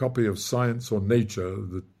a copy of Science or Nature,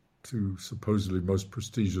 the two supposedly most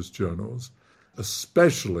prestigious journals,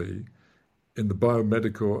 especially in the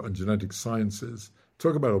biomedical and genetic sciences.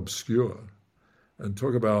 Talk about obscure, and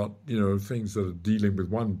talk about, things that are dealing with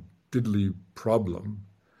one diddly problem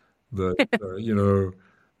that,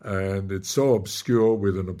 and it's so obscure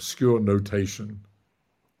with an obscure notation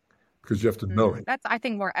because you have to know it. That's, I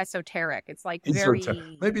think, more esoteric. It's like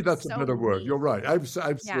Esoteric. Maybe that's a better so word. You're niche. right. Yeah.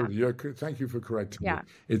 Absolutely. Thank you for correcting me. Yeah.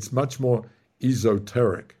 It's much more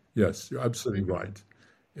esoteric. Yes, you're absolutely Hmm. right.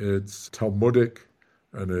 It's Talmudic,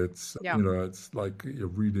 and Yeah. it's like you're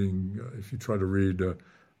reading. If you try to read the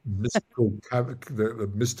mystical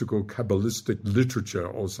Kabbalistic literature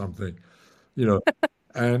or something,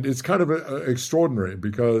 and it's kind of extraordinary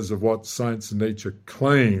because of what Science and Nature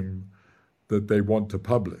claim that they want to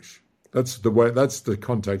publish. That's the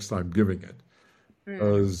context I'm giving it. Mm.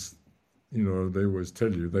 Because, they always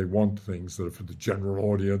tell you they want things that are for the general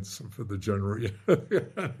audience and for the general.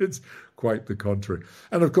 It's quite the contrary.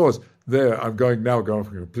 And of course, I'm going from a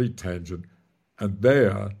complete tangent. And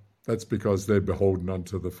that's because they're beholden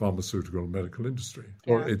unto the pharmaceutical and medical industry.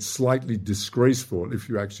 Well, Yeah. it's slightly disgraceful if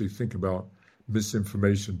you actually think about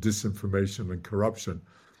misinformation, disinformation, and corruption.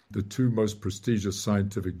 The two most prestigious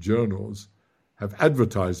scientific journals have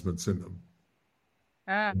advertisements in them.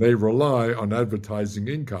 Ah. They rely on advertising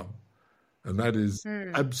income. And that is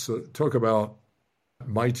Hmm. talk about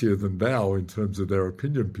mightier than thou in terms of their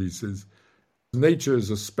opinion pieces. Nature is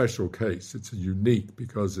a special case. It's unique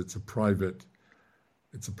because it's a private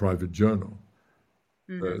journal.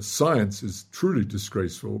 Hmm. Science is truly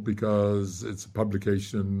disgraceful because it's a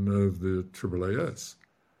publication of the AAAS.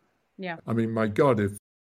 Yeah. I mean, my God, if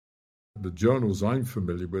the journals I'm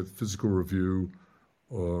familiar with, Physical Review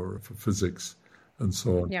or for physics and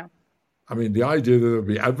so on, Yeah. I mean, the idea that there would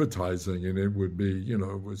be advertising in it would be,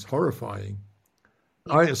 was horrifying.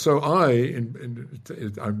 Yeah.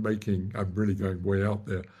 I'm really going way out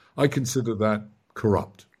there. I consider that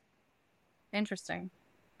corrupt. Interesting.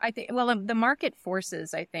 I think, well, the market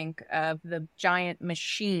forces, I think, of the giant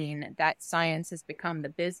machine that science has become the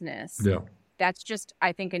business. Yeah, That's just,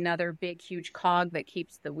 I think, another big, huge cog that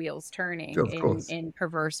keeps the wheels yeah, turning of course, in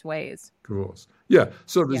perverse ways. of course. Yeah,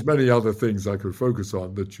 so Yeah. there's many other things I could focus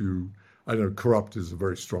on I know corrupt is a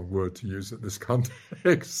very strong word to use in this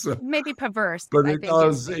context. Maybe perverse, But I it think, is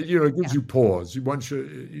does, the, it gives yeah. you pause.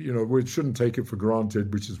 We shouldn't take it for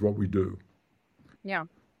granted, which is what we do. Yeah.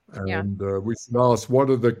 Yeah. And we should ask, what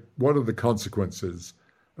are the consequences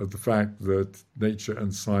of the fact that nature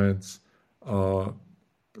and science are,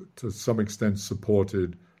 to some extent,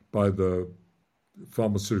 supported by the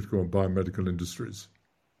pharmaceutical and biomedical industries?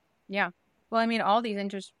 Yeah. Well, I mean,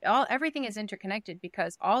 everything is interconnected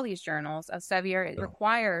because all these journals, Elsevier, it Yeah,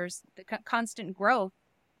 requires the constant growth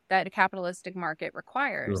that a capitalistic market sure.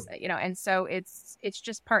 requires, and so it's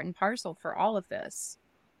just part and parcel for all of this.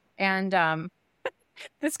 And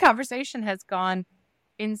this conversation has gone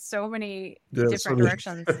in so many Yeah, different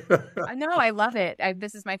directions. I know, I love it.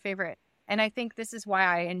 This is my favorite. And I think this is why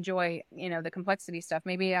I enjoy, the complexity stuff.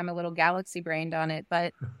 Maybe I'm a little galaxy brained on it,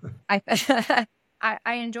 but I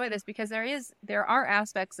I enjoy this because there are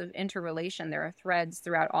aspects of interrelation. There are threads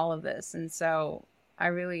throughout all of this. And so I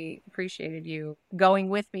really appreciated you going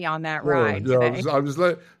with me on that Sure. ride Yeah, today.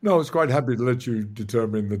 I was quite happy to let you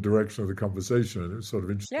determine the direction of the conversation. It was sort of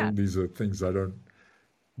Yeah, interesting. These are things I don't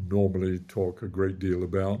normally talk a great deal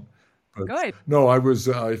about. But good. no, I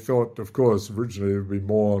thought, of course, originally it would be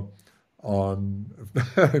more on,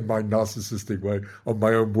 in my narcissistic way, on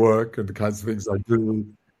my own work and the kinds of things I do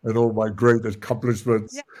and all my great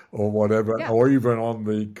accomplishments Yeah, or whatever, yeah, or even on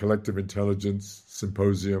the collective intelligence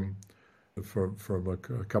symposium from a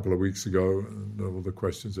couple of weeks ago and all the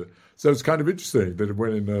questions. So it's kind of interesting that it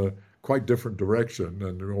went in a quite different direction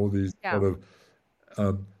and all these yeah. sort of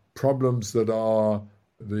um, problems that are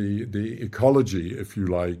the ecology, if you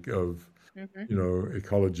like, of Hmm.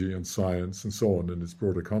 ecology and science and so on in its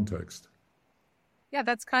broader context. Yeah,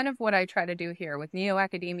 that's kind of what I try to do here with neo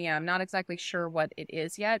academia. I'm not exactly sure what it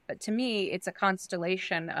is yet, but to me, it's a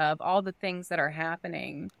constellation of all the things that are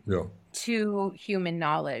happening Yeah, to human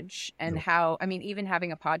knowledge and yeah, how, I mean, even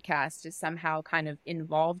having a podcast is somehow kind of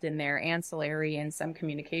involved in there, ancillary in some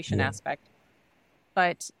communication yeah, aspect.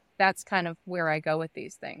 But that's kind of where I go with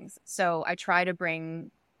these things. So I try to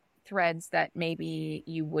bring threads that maybe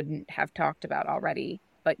you wouldn't have talked about already,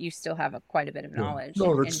 but you still have quite a bit of knowledge.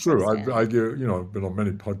 No, and that's true. interest in. I get, I've been on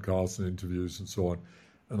many podcasts and interviews and so on,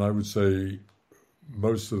 and I would say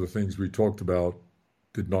most of the things we talked about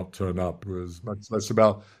did not turn up. It was much less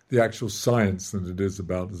about the actual science than it is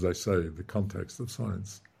about, as I say, the context of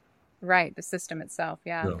science. Right, the system itself.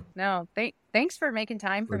 Yeah. No, thanks for making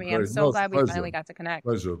time for me. Great. I'm so glad we finally got to connect.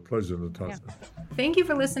 Pleasure, Natasha. Yeah. Thank you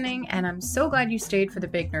for listening, and I'm so glad you stayed for the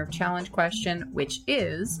Big Nerve Challenge question, which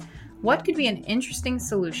is, what could be an interesting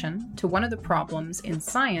solution to one of the problems in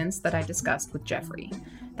science that I discussed with Geoffrey?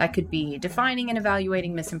 That could be defining and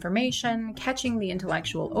evaluating misinformation, catching the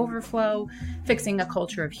intellectual overflow, fixing a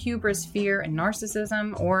culture of hubris, fear, and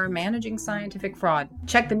narcissism, or managing scientific fraud.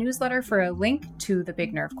 Check the newsletter for a link to the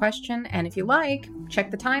Big Nerve question, and if you like, check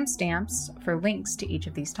the timestamps for links to each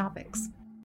of these topics.